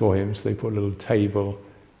nice for him, so they put a little table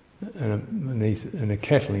and a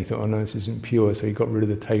kettle. And he thought, oh no, this isn't pure, so he got rid of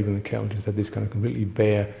the table and the kettle, just had this kind of completely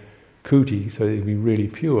bare kuti, so it'd be really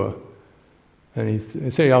pure.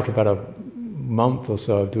 And so after about a month or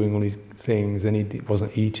so of doing all these things, then he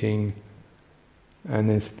wasn't eating, and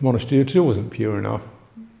this monastery still wasn't pure enough.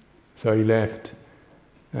 So he left,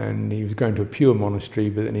 and he was going to a pure monastery,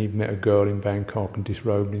 but then he met a girl in Bangkok and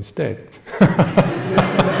disrobed instead.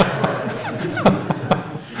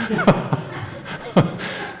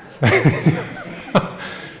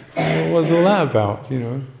 that about, you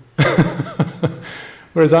know?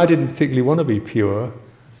 Whereas I didn't particularly want to be pure.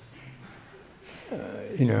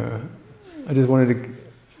 You know, I just wanted to,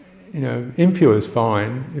 you know, impure is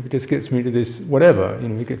fine if it just gets me to this, whatever, you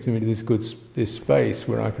know, it gets me to this space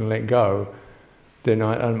where I can let go, then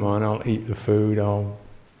I don't mind, I'll eat the food, I'll,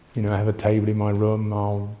 you know, have a table in my room,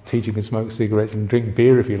 I'll teach him to smoke cigarettes and drink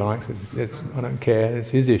beer if he likes, I don't care, it's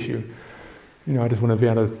his issue. You know, I just want to be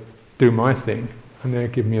able to do my thing, and they're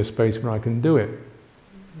giving me a space where I can do it.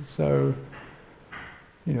 So,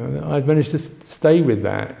 you know, I've managed to stay with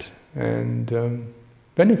that, and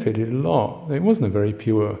benefited a lot. It wasn't a very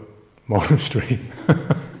pure monastery.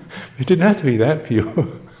 It didn't have to be that pure,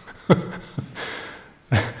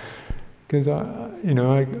 because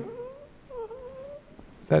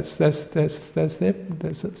that's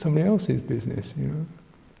somebody else's business, you know.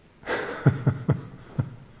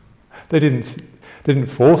 They didn't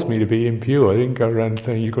force me to be impure. They didn't go around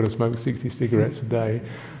saying you've got to smoke 60 cigarettes a day.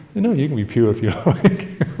 No, you can be pure if you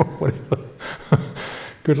like, whatever.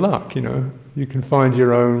 Good luck, you know. You can find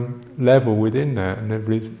your own level within that, and it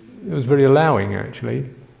was very allowing actually,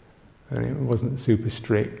 and it wasn't super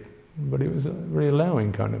strict, but it was a very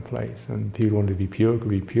allowing kind of place. And people wanted to be pure could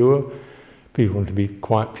be pure. People wanted to be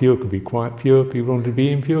quite pure could be quite pure. People wanted to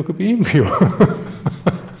be impure could be impure.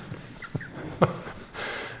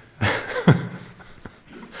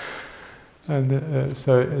 And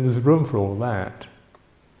so there's room for all that.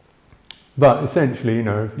 But essentially, you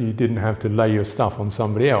know, if you didn't have to lay your stuff on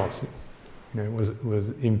somebody else, you know, was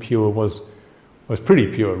impure was pretty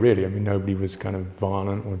pure, really. I mean, nobody was kind of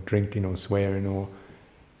violent or drinking or swearing or,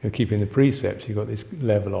 you know, keeping the precepts. You got this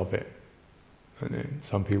level of it. And then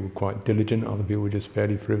some people were quite diligent, other people were just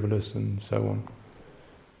fairly frivolous, and so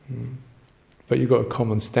on. But you've got a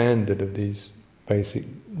common standard of these basic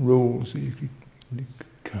rules that you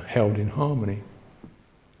held in harmony.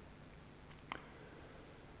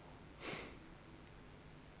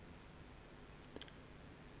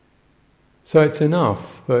 So it's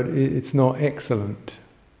enough, but it's not excellent.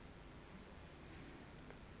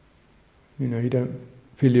 You know, you don't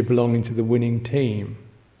feel you're belonging to the winning team.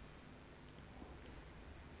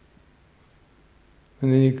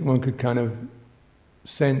 And then one could kind of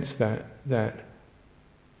sense that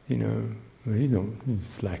you know, well, he's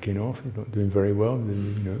slacking off, he's not doing very well,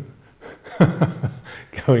 you know,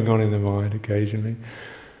 going on in the mind occasionally.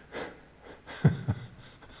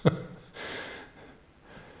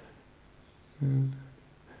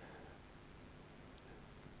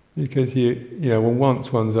 Because you know, one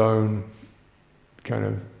wants one's own kind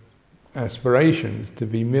of aspirations to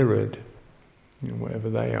be mirrored, you know, whatever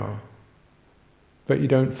they are. But you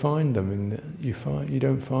don't find them you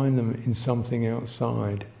don't find them in something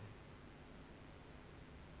outside.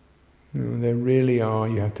 You know, they really are.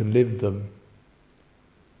 You have to live them.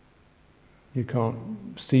 You can't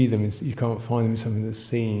see them. You can't find them in something that's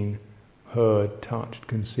seen, heard, touched,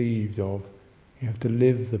 conceived of. You have to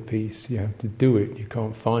live the peace. You have to do it. You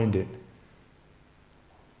can't find it.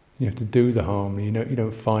 You have to do the harmony. You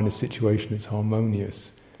don't find a situation that's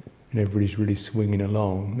harmonious and everybody's really swinging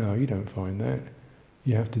along. No, you don't find that.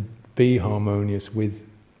 You have to be harmonious with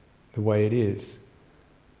the way it is.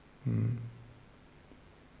 And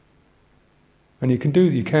you can do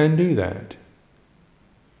that.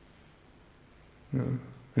 You know,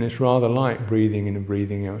 and it's rather like breathing in and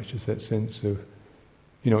breathing out. It's just that sense of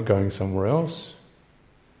you're not going somewhere else.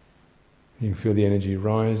 You can feel the energy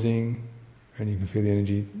rising, and you can feel the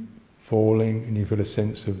energy falling, and you feel a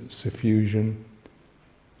sense of suffusion.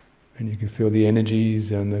 And you can feel the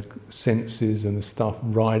energies and the senses and the stuff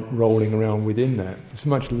rolling around within that. It's a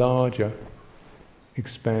much larger,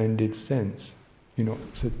 expanded sense. You're not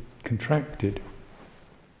so contracted.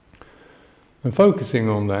 And focusing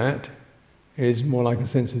on that is more like a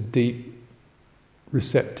sense of deep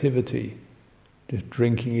receptivity, just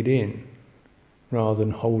drinking it in, rather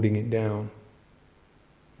than holding it down.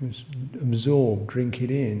 Just absorb, drink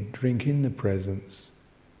it in, drink in the presence.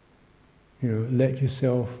 You know, let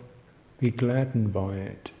yourself be gladdened by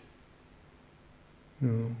it. You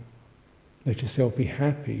know, let yourself be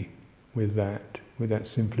happy with that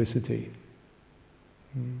simplicity.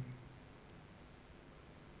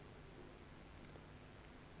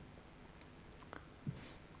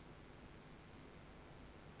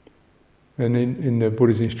 And in the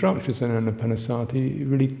Buddha's instructions and Anapanasati, it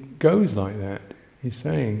really goes like that. He's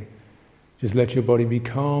saying, just let your body be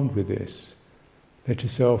calmed with this. Let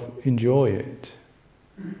yourself enjoy it.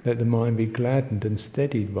 Let the mind be gladdened and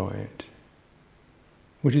steadied by it.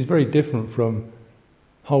 Which is very different from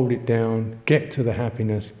hold it down, get to the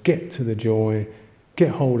happiness, get to the joy, get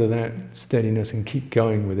hold of that steadiness and keep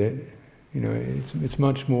going with it. You know, it's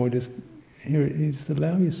much more just here it is,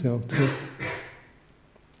 allow yourself to,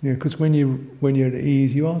 because when you're at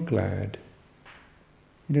ease, you are glad.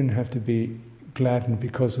 You don't have to be gladdened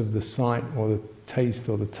because of the sight or the taste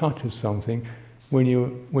or the touch of something. When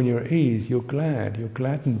you're at ease, you're glad. You're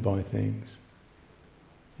gladdened by things.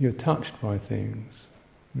 You're touched by things.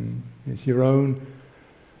 It's your own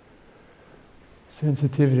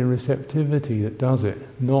sensitivity and receptivity that does it,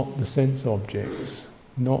 not the sense objects,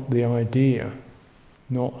 not the idea,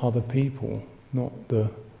 not other people, not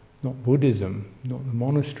Buddhism, not the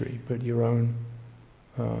monastery, but your own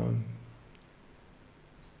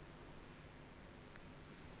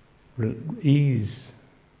ease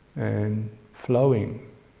and flowing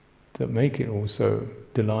that make it also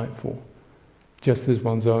delightful, just as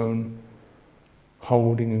one's own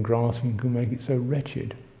holding and grasping can make it so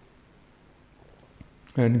wretched.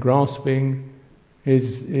 And grasping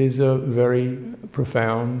is a very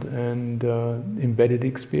profound and embedded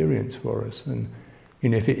experience for us. And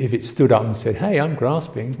if it stood up and said, "Hey, I'm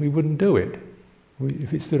grasping," we wouldn't do it.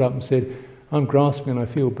 If it stood up and said, "I'm grasping and I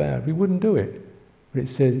feel bad," we wouldn't do it. But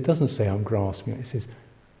it doesn't say I'm grasping. It says,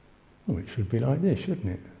 "Oh, it should be like this, shouldn't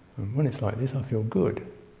it? And when it's like this, I feel good."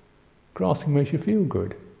 Grasping makes you feel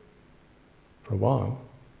good for a while,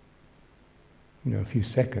 a few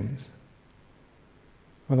seconds.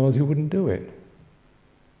 Otherwise, you wouldn't do it.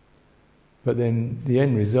 But then the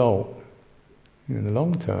end result, in the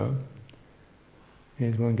long term,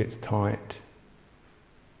 is one gets tight,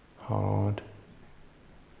 hard,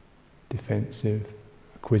 defensive,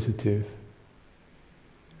 acquisitive,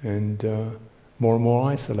 and more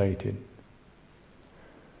isolated.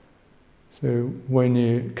 So when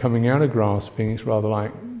you're coming out of grasping, it's rather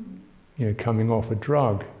like coming off a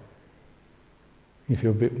drug. You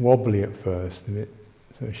feel a bit wobbly at first, a bit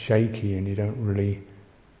sort of shaky, and you don't really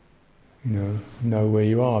know where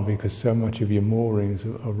you are, because so much of your moorings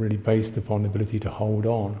are really based upon the ability to hold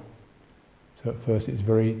on. So at first it's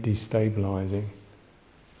very destabilizing.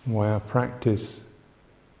 Why our practice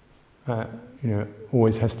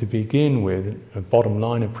always has to begin with, a bottom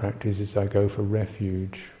line of practice is I go for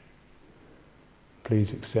refuge.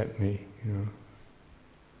 Please accept me,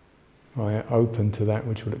 I open to that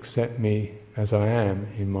which will accept me as I am,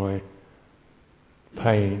 in my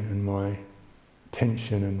pain and my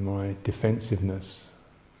tension and my defensiveness.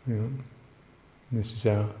 This is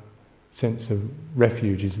our sense of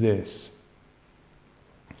refuge, is this.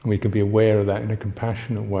 We can be aware of that in a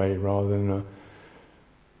compassionate way rather than a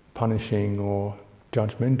punishing or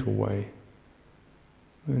judgmental way.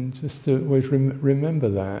 And just to always remember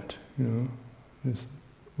that,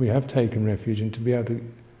 we have taken refuge, and to be able to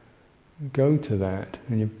go to that,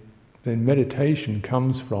 and then meditation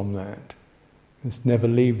comes from that. Just never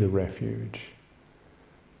leave the refuge.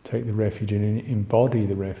 Take the refuge and embody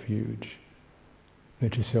the refuge.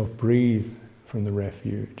 Let yourself breathe from the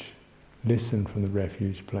refuge. Listen from the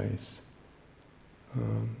refuge place.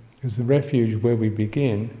 Because the refuge where we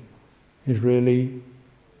begin is really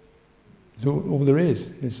all there is.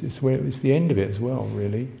 It's the end of it as well,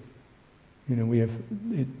 really. We have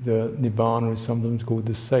the Nibbana is sometimes called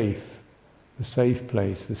the safe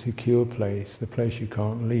place, the secure place, the place you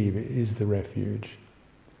can't leave. It is the refuge.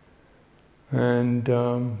 And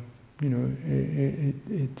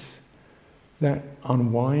it's that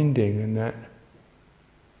unwinding and that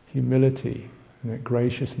humility and that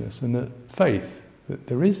graciousness and that faith that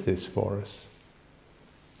there is this for us.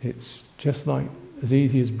 It's just like as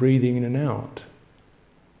easy as breathing in and out,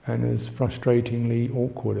 and as frustratingly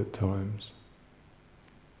awkward at times.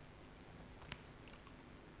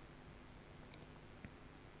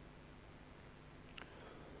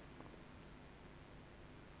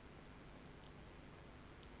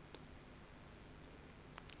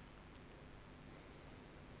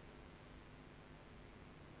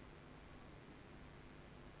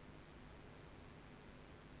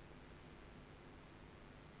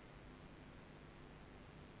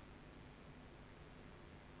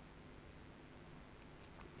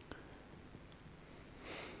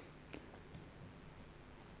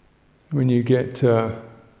 When you get,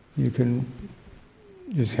 you can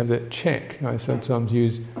just have that check. I sometimes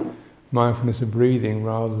use mindfulness of breathing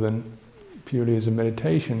rather than purely as a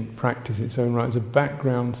meditation practice its own right, as a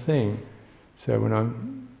background thing. So when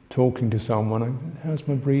I'm talking to someone, how's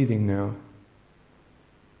my breathing now?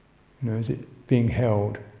 Is it being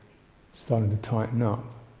held, starting to tighten up?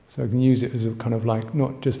 So I can use it as a kind of like,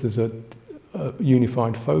 not just as a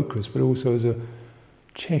unified focus, but also as a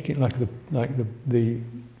check-in, like the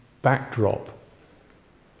backdrop,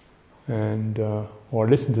 and or I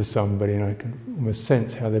listen to somebody and I can almost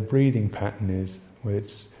sense how their breathing pattern is, whether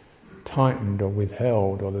it's tightened or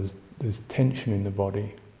withheld, or there's tension in the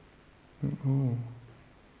body. Oh.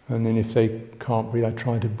 And then if they can't breathe, I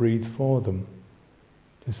try to breathe for them.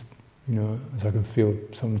 Just, as I can feel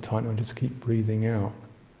some time, I just keep breathing out.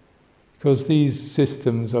 Because these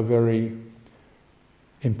systems are very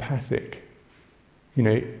empathic.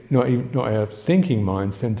 Not our thinking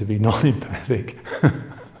minds tend to be non-empathic.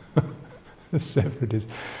 The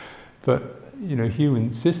separatists. But,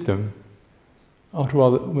 human system, after a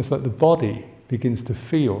while, almost like the body begins to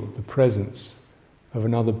feel the presence of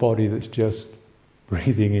another body that's just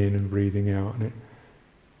breathing in and breathing out, and it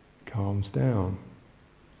calms down.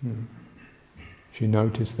 If you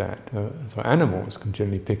notice that, so animals can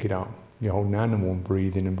generally pick it up. You hold an animal and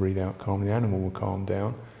breathe in and breathe out calmly, the animal will calm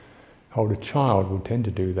down. Hold a child will tend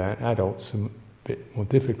to do that. Adults are a bit more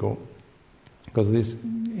difficult because of this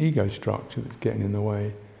ego structure that's getting in the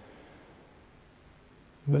way.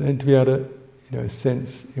 But then to be able to,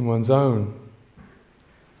 sense in one's own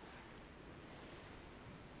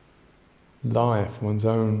life, one's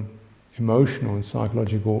own emotional and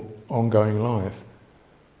psychological ongoing life.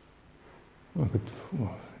 I think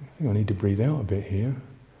I need to breathe out a bit here.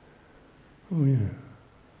 Oh yeah.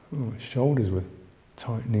 Oh, my shoulders were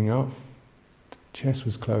tightening up. The chest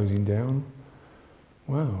was closing down.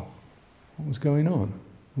 Wow. What was going on?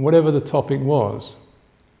 Whatever the topic was.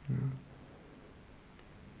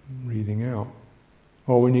 Breathing out.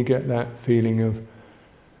 Or when you get that feeling of,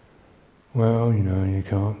 well, you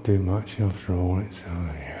can't do much after all. It's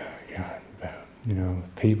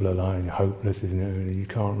people are lying hopeless, isn't it? Really, you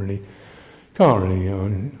can't really.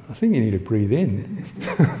 I think you need to breathe in.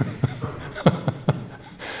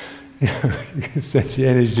 You can sense the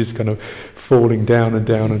energy just kind of falling down and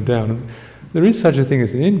down and down. And there is such a thing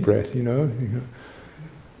as an in-breath, You go,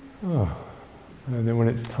 oh. And then when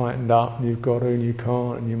it's tightened up, and you've got to, and you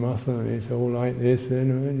can't, and you mustn't, and it's all like this.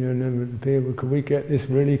 Then people, could we get this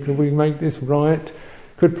really? Could we make this right?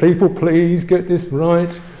 Could people please get this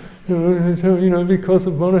right? Because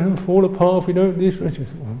of one of them fall apart if we don't this.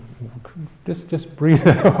 Just breathe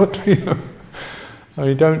out. I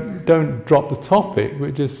mean, don't drop the topic,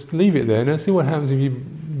 but just leave it there. Now see what happens if you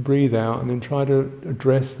breathe out, and then try to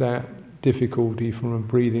address that difficulty from a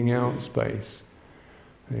breathing out space.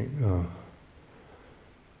 Think, oh.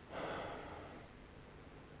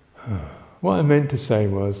 What I meant to say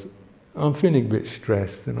was, I'm feeling a bit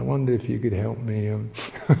stressed, and I wonder if you could help me.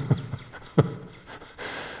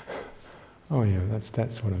 Oh yeah,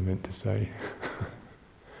 that's what I meant to say.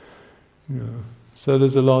 So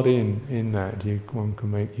there's a lot in that one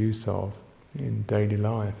can make use of in daily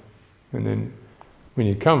life, and then when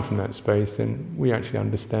you come from that space, then we actually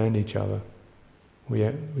understand each other.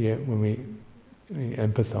 When we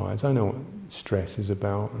empathize. I know what stress is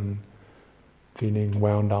about, and feeling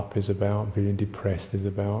wound up is about, feeling depressed is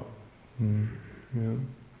about.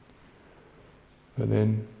 But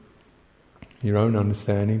then your own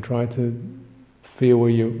understanding, try to feel where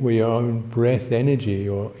your own breath energy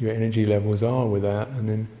or your energy levels are with that, and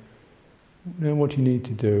then know what you need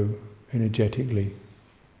to do energetically.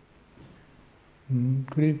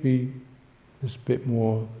 Could it be just a bit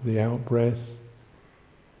more the out breath,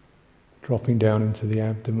 dropping down into the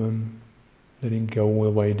abdomen, letting go all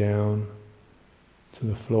the way down to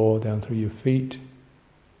the floor, down through your feet?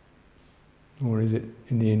 Or is it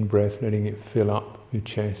in the in-breath, letting it fill up your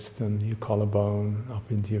chest and your collarbone,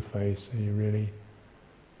 up into your face, so you're really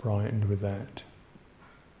brightened with that?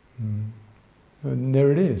 And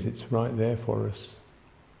there it is, it's right there for us.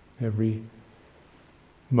 Every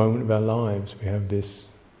moment of our lives we have this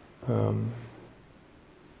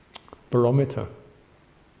barometer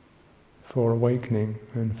for awakening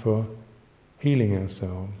and for healing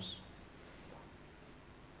ourselves.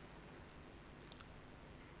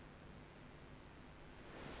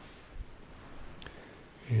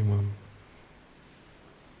 Anyone?